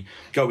pottery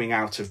going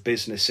out of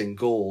business in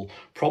Gaul,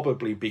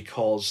 probably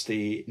because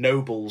the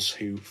nobles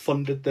who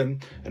funded them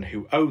and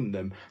who owned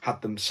them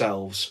had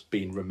themselves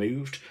been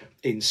removed.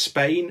 In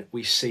Spain,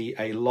 we see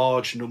a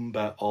large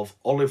number of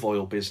olive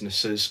oil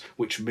businesses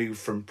which move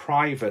from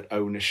private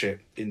ownership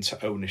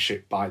into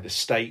ownership by the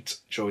state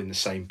during the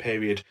same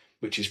period,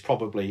 which is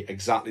probably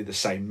exactly the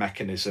same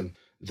mechanism.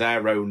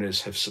 Their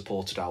owners have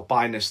supported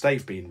Albinus,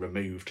 they've been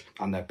removed,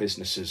 and their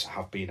businesses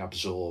have been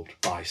absorbed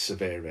by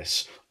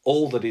Severus.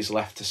 All that is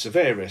left to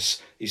Severus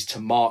is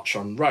to march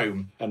on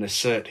Rome and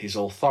assert his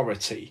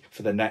authority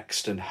for the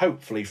next and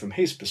hopefully, from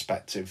his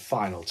perspective,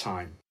 final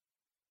time.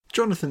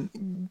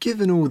 Jonathan,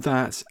 given all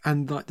that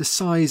and like the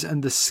size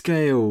and the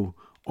scale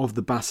of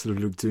the Battle of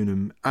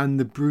Lugdunum and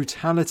the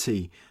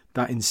brutality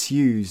that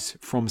ensues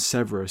from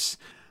Severus,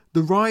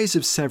 the rise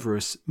of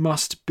Severus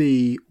must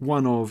be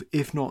one of,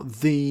 if not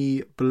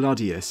the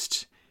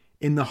bloodiest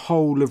in the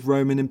whole of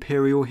Roman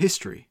imperial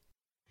history.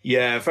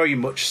 Yeah, very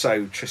much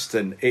so,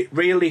 Tristan. It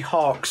really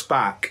harks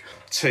back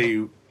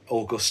to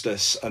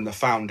Augustus and the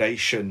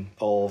foundation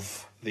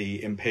of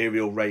the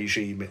imperial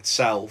regime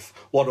itself.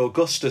 What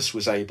Augustus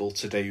was able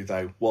to do,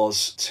 though,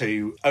 was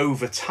to,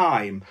 over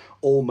time,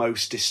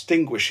 almost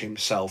distinguish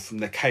himself from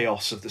the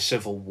chaos of the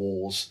civil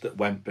wars that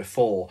went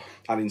before,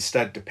 and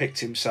instead depict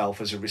himself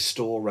as a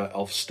restorer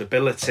of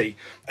stability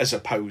as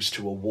opposed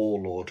to a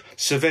warlord.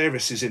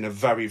 Severus is in a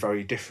very,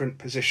 very different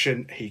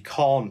position. He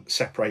can't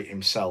separate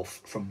himself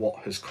from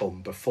what has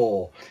come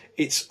before.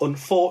 It's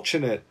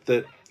unfortunate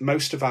that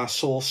most of our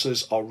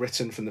sources are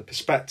written from the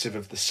perspective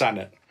of the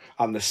Senate,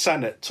 and the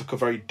Senate took a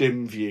very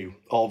dim view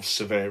of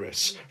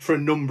Severus for a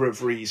number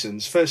of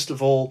reasons. First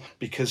of all,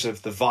 because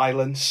of the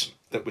violence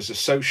that was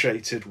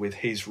associated with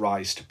his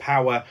rise to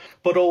power,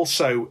 but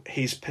also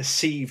his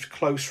perceived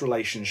close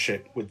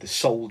relationship with the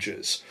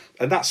soldiers.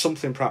 And that's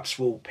something perhaps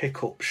we'll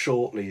pick up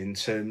shortly in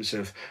terms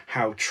of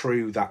how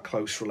true that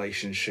close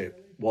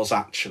relationship was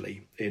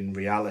actually in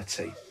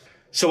reality.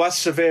 So as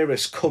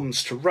Severus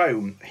comes to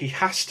Rome, he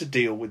has to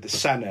deal with the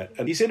Senate,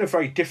 and he's in a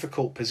very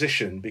difficult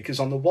position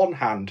because on the one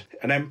hand,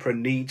 an emperor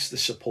needs the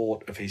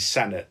support of his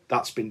Senate.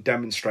 That's been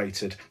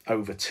demonstrated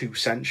over 2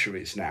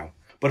 centuries now.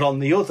 But on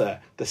the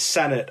other, the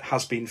Senate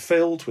has been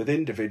filled with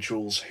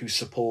individuals who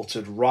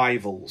supported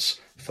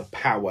rivals for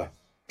power.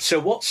 So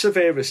what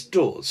Severus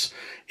does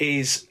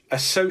is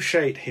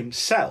associate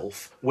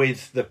himself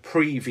with the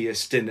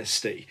previous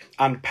dynasty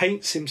and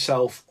paints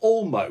himself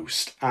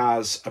almost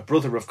as a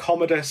brother of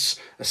Commodus,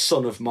 a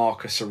son of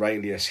Marcus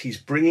Aurelius. He's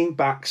bringing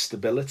back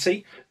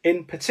stability.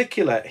 In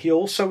particular, he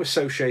also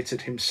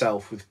associated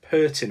himself with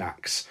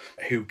Pertinax,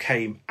 who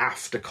came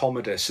after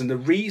Commodus. And the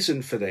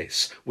reason for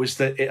this was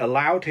that it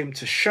allowed him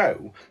to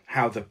show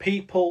how the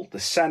people, the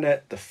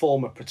Senate, the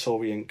former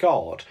Praetorian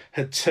Guard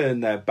had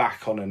turned their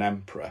back on an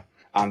emperor,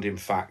 and in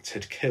fact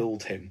had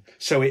killed him.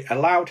 So it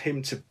allowed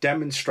him to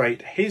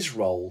demonstrate his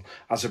role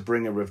as a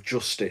bringer of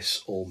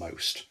justice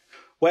almost.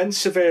 When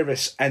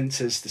Severus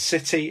enters the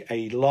city,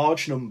 a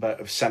large number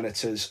of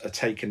senators are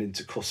taken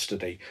into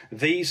custody.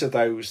 These are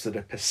those that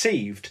are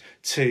perceived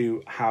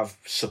to have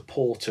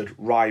supported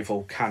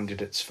rival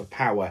candidates for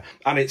power,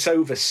 and it's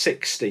over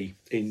 60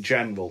 in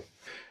general.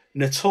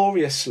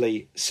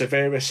 Notoriously,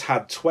 Severus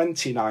had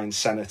 29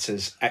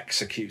 senators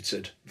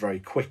executed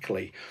very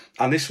quickly,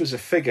 and this was a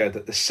figure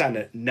that the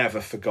Senate never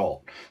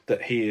forgot,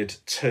 that he had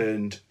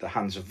turned the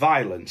hands of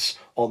violence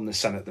on the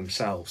Senate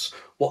themselves.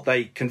 What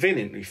they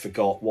conveniently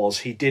forgot was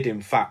he did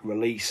in fact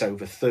release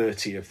over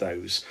 30 of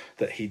those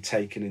that he'd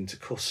taken into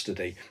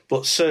custody.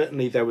 But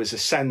certainly there was a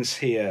sense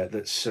here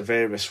that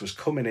Severus was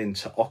coming in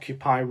to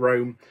occupy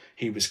Rome.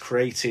 He was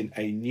creating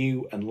a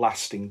new and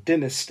lasting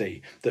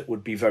dynasty that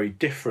would be very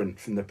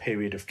different from the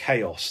period of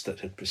chaos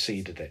that had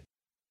preceded it.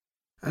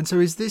 And so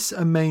is this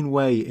a main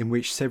way in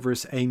which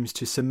Severus aims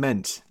to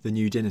cement the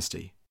new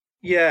dynasty?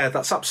 Yeah,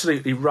 that's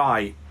absolutely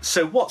right.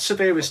 So what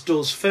Severus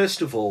does,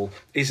 first of all,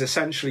 is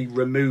essentially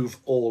remove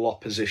all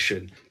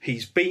opposition.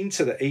 He's been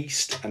to the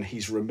east and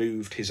he's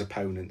removed his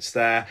opponents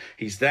there.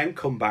 He's then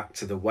come back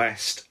to the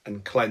west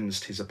and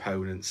cleansed his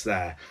opponents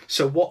there.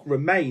 So what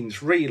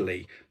remains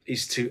really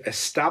is to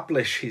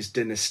establish his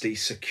dynasty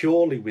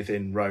securely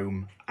within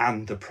Rome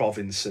and the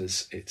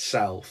provinces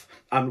itself.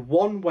 And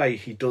one way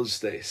he does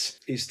this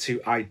is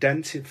to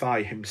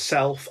identify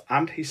himself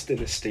and his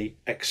dynasty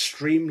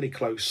extremely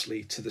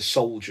closely to the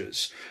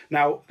soldiers.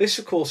 Now, this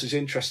of course is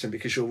interesting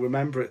because you'll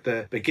remember at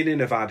the beginning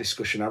of our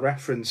discussion I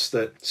referenced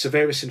that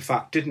Severus in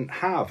fact didn't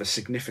have a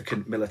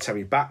significant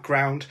military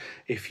background.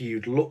 If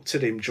you'd looked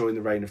at him during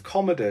the reign of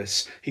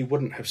Commodus, he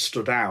wouldn't have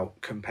stood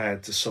out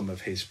compared to some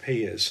of his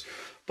peers.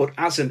 But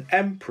as an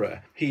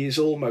emperor, he is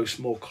almost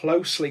more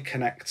closely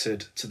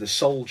connected to the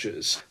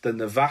soldiers than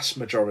the vast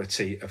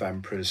majority of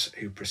emperors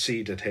who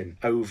preceded him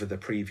over the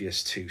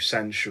previous 2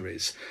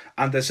 centuries.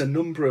 And there's a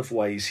number of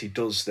ways he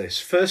does this.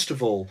 First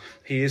of all,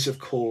 he is, of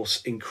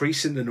course,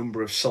 increasing the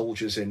number of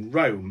soldiers in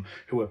Rome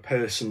who are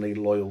personally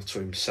loyal to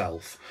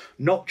himself.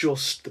 Not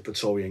just the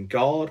Praetorian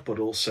Guard, but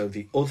also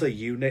the other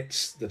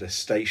units that are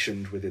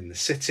stationed within the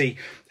city,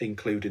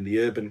 including the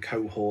urban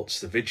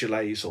cohorts, the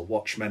vigiles or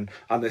watchmen.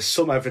 And there's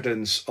some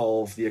evidence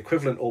of the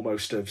equivalent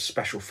almost of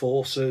special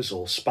forces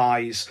or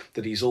spies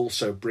that he's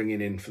also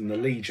bringing in from the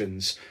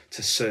legions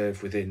to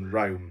serve within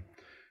Rome.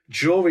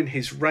 During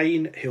his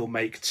reign, he'll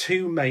make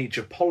 2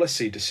 major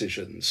policy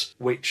decisions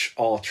which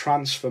are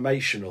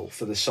transformational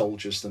for the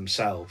soldiers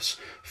themselves.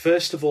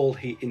 First of all,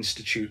 he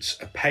institutes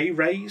a pay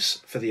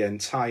raise for the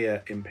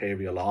entire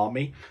imperial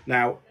army.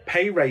 Now,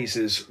 pay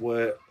raises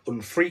were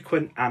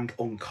unfrequent and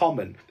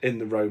uncommon in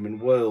the Roman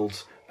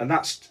world, and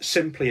that's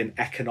simply an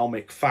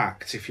economic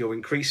fact. If you're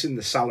increasing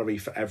the salary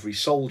for every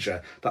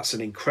soldier, that's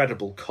an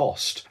incredible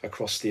cost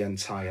across the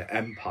entire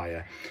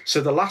empire.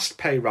 So the last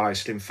pay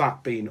rise had in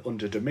fact been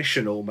under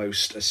Domitian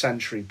almost a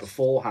century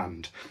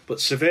beforehand, but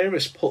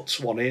Severus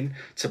puts one in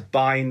to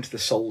bind the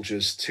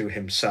soldiers to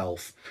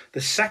himself.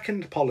 The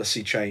second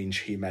policy change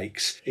he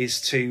makes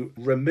is to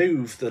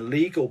remove the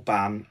legal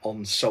ban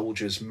on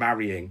soldiers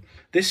marrying.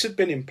 This had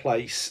been in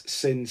place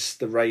since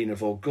the reign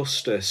of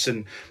Augustus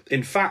and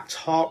in fact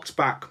harked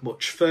back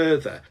much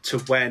further to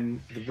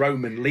when the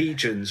Roman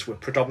legions were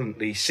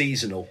predominantly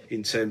seasonal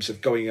in terms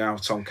of going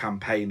out on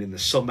campaign in the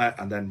summer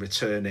and then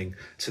returning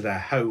to their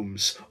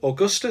homes.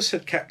 Augustus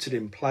had kept it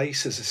in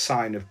place as a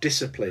sign of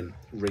discipline,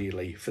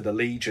 really, for the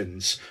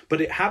legions,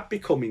 but it had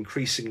become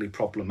increasingly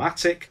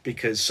problematic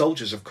because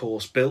soldiers, of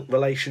course, built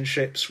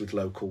relationships with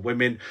local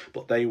women,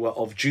 but they were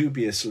of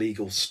dubious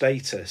legal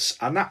status,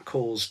 and that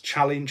caused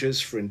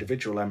challenges for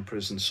individual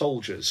emperors and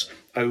soldiers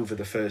over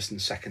the 1st and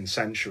 2nd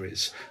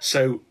centuries.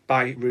 So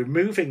by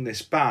removing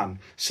this ban,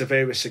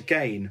 Severus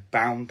again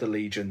bound the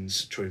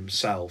legions to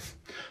himself.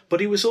 But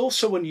he was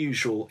also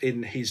unusual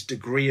in his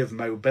degree of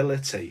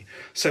mobility.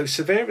 So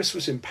Severus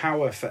was in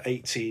power for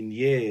 18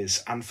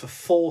 years, and for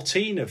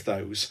 14 of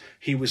those,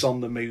 he was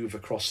on the move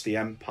across the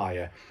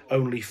empire.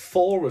 Only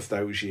 4 of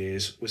those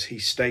years was he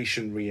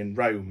stationary in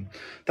Rome.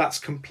 That's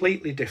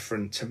completely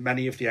different to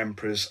many of the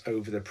emperors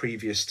over the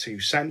previous 2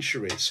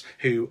 centuries,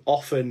 who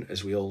often,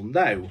 as we all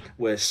know,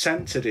 were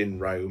centred in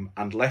Rome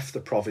and left the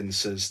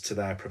provinces to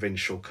their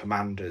provincial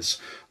commanders.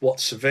 What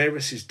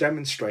Severus is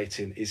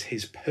demonstrating is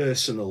his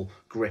personal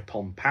grip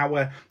on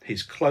power,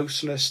 his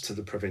closeness to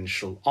the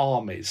provincial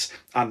armies,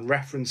 and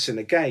referencing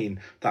again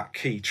that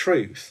key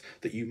truth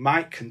that you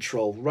might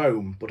control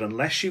Rome, but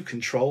unless you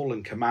control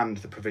and command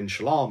the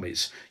provincial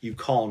armies, you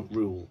can't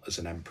rule as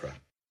an emperor.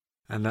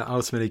 And that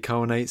ultimately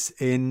culminates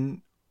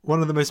in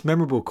one of the most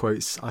memorable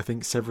quotes I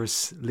think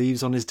Severus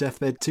leaves on his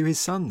deathbed to his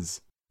sons.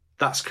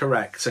 That's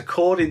correct.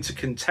 According to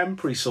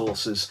contemporary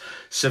sources,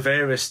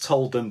 Severus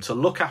told them to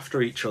look after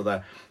each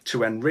other,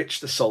 to enrich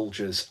the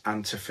soldiers,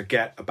 and to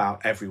forget about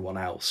everyone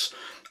else.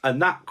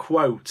 And that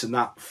quote and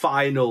that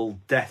final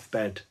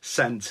deathbed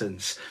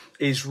sentence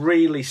is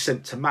really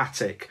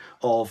symptomatic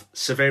of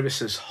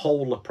Severus's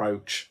whole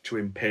approach to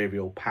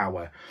imperial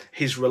power.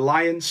 His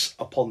reliance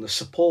upon the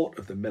support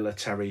of the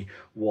military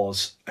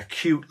was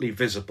acutely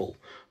visible,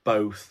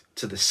 both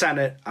to the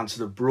Senate and to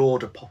the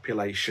broader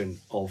population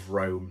of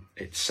Rome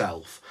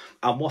itself.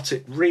 And what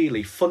it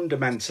really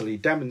fundamentally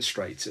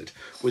demonstrated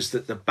was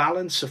that the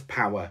balance of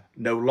power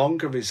no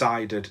longer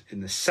resided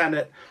in the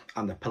Senate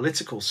and the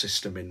political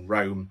system in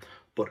Rome,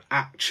 but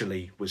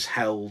actually was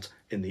held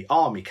in the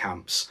army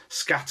camps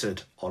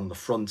scattered on the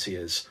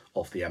frontiers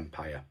of the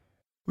empire.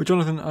 Well,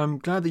 Jonathan, I'm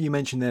glad that you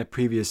mentioned their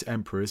previous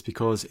emperors,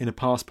 because in a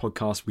past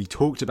podcast we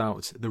talked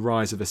about the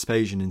rise of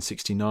Vespasian in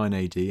 69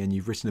 AD, and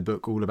you've written a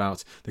book all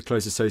about the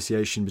close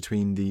association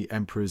between the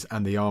emperors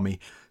and the army.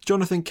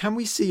 Jonathan, can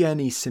we see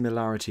any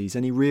similarities,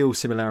 any real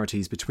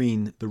similarities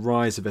between the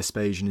rise of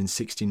Vespasian in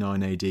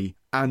 69 AD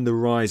and the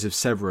rise of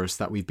Severus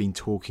that we've been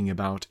talking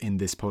about in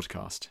this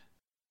podcast?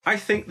 I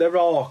think there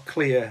are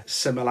clear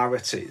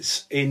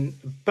similarities. In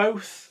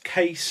both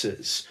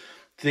cases,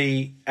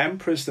 the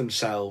emperors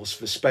themselves,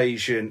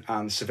 Vespasian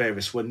and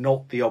Severus, were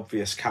not the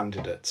obvious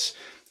candidates.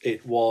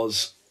 It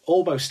was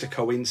almost a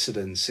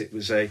coincidence. It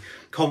was a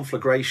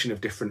conflagration of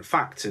different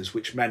factors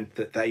which meant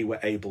that they were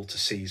able to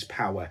seize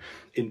power.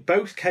 In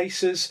both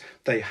cases,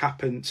 they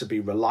happened to be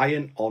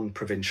reliant on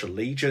provincial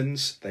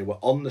legions. They were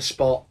on the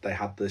spot. They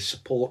had the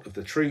support of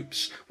the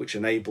troops, which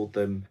enabled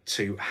them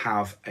to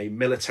have a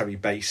military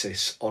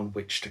basis on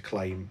which to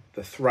claim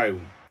the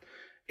throne.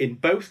 In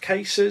both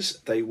cases,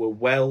 they were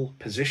well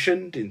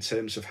positioned in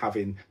terms of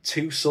having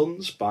 2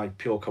 sons by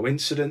pure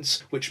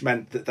coincidence, which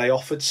meant that they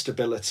offered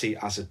stability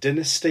as a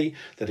dynasty,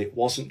 that it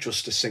wasn't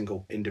just a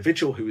single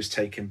individual who was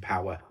taking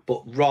power,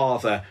 but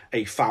rather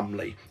a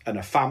family, and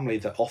a family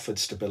that offered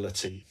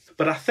stability.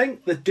 But I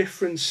think the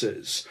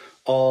differences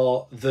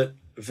are that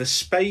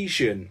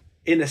Vespasian,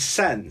 in a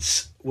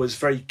sense, was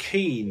very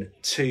keen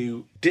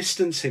to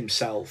distance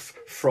himself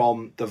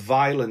from the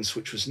violence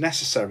which was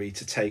necessary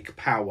to take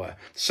power.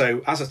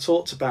 So, as I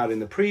talked about in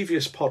the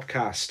previous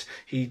podcast,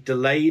 he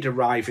delayed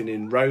arriving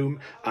in Rome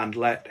and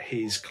let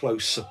his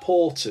close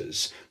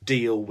supporters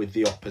deal with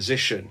the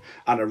opposition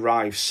and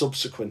arrive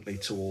subsequently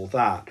to all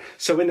that.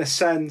 So, in a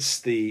sense,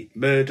 the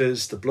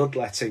murders, the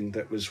bloodletting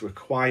that was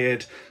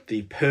required,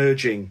 the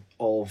purging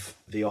of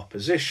the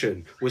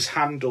opposition was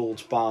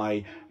handled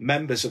by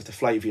members of the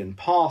Flavian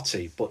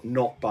party, but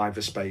not by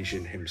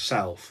Vespasian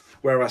himself.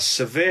 Whereas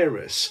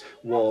Severus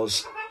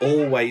was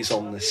always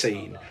on the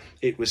scene.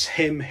 It was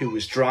him who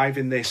was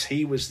driving this.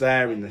 He was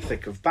there in the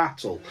thick of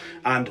battle.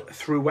 And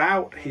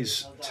throughout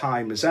his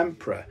time as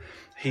emperor,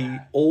 he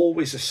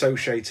always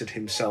associated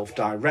himself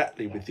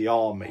directly with the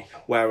army,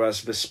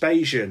 whereas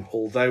Vespasian,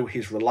 although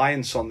his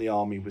reliance on the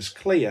army was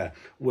clear,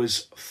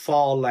 was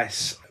far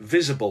less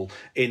visible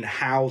in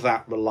how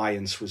that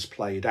reliance was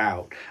played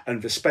out.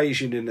 And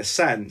Vespasian, in a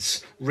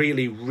sense,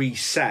 really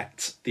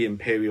reset the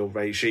imperial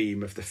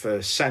regime of the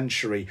first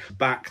century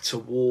back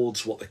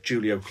towards what the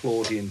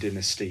Julio-Claudian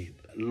dynasty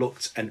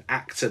looked and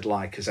acted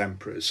like as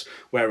emperors,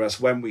 whereas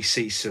when we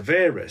see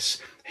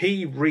Severus,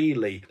 he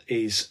really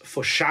is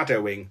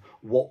foreshadowing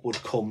what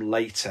would come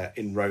later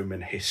in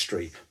Roman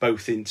history,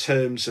 both in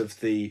terms of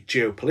the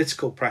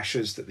geopolitical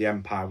pressures that the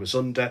empire was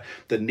under,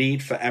 the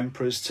need for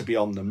emperors to be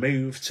on the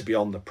move, to be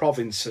on the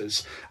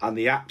provinces, and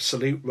the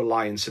absolute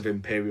reliance of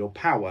imperial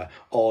power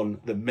on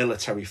the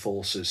military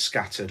forces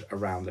scattered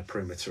around the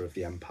perimeter of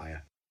the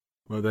empire.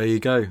 Well, there you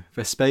go.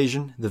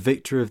 Vespasian, the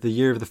victor of the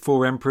year of the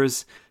 4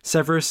 emperors.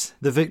 Severus,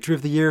 the victor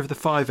of the year of the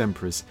 5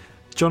 emperors.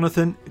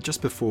 Jonathan,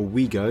 just before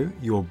we go,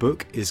 your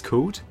book is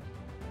called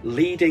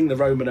Leading the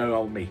Roman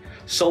Army,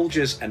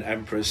 Soldiers and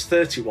Emperors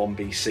 31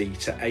 BC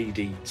to AD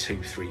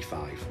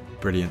 235.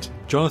 Brilliant.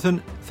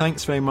 Jonathan,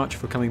 thanks very much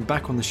for coming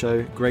back on the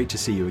show. Great to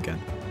see you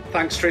again.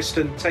 Thanks,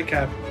 Tristan. Take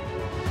care.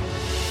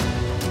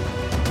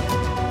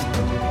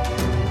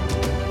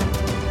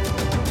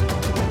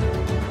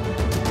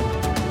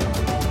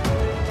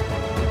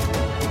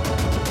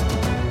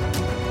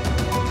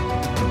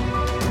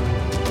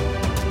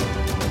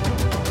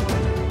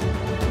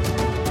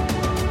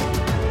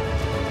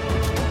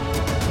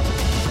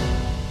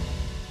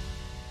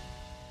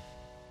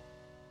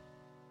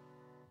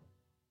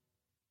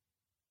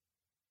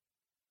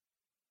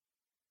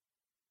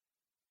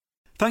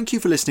 Thank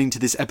you for listening to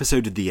this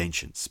episode of The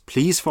Ancients.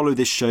 Please follow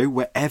this show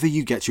wherever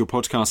you get your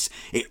podcasts.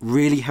 It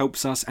really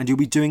helps us and you'll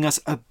be doing us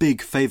a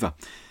big favour.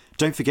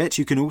 Don't forget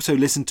you can also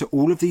listen to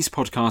all of these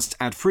podcasts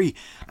ad-free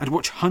and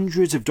watch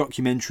hundreds of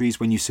documentaries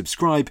when you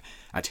subscribe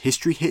at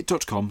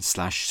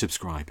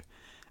historyhit.com/subscribe.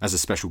 As a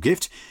special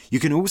gift,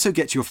 you can also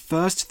get your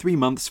first 3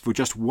 months for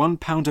just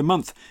 £1 a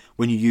month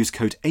when you use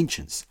code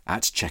ANCIENTS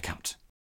at checkout.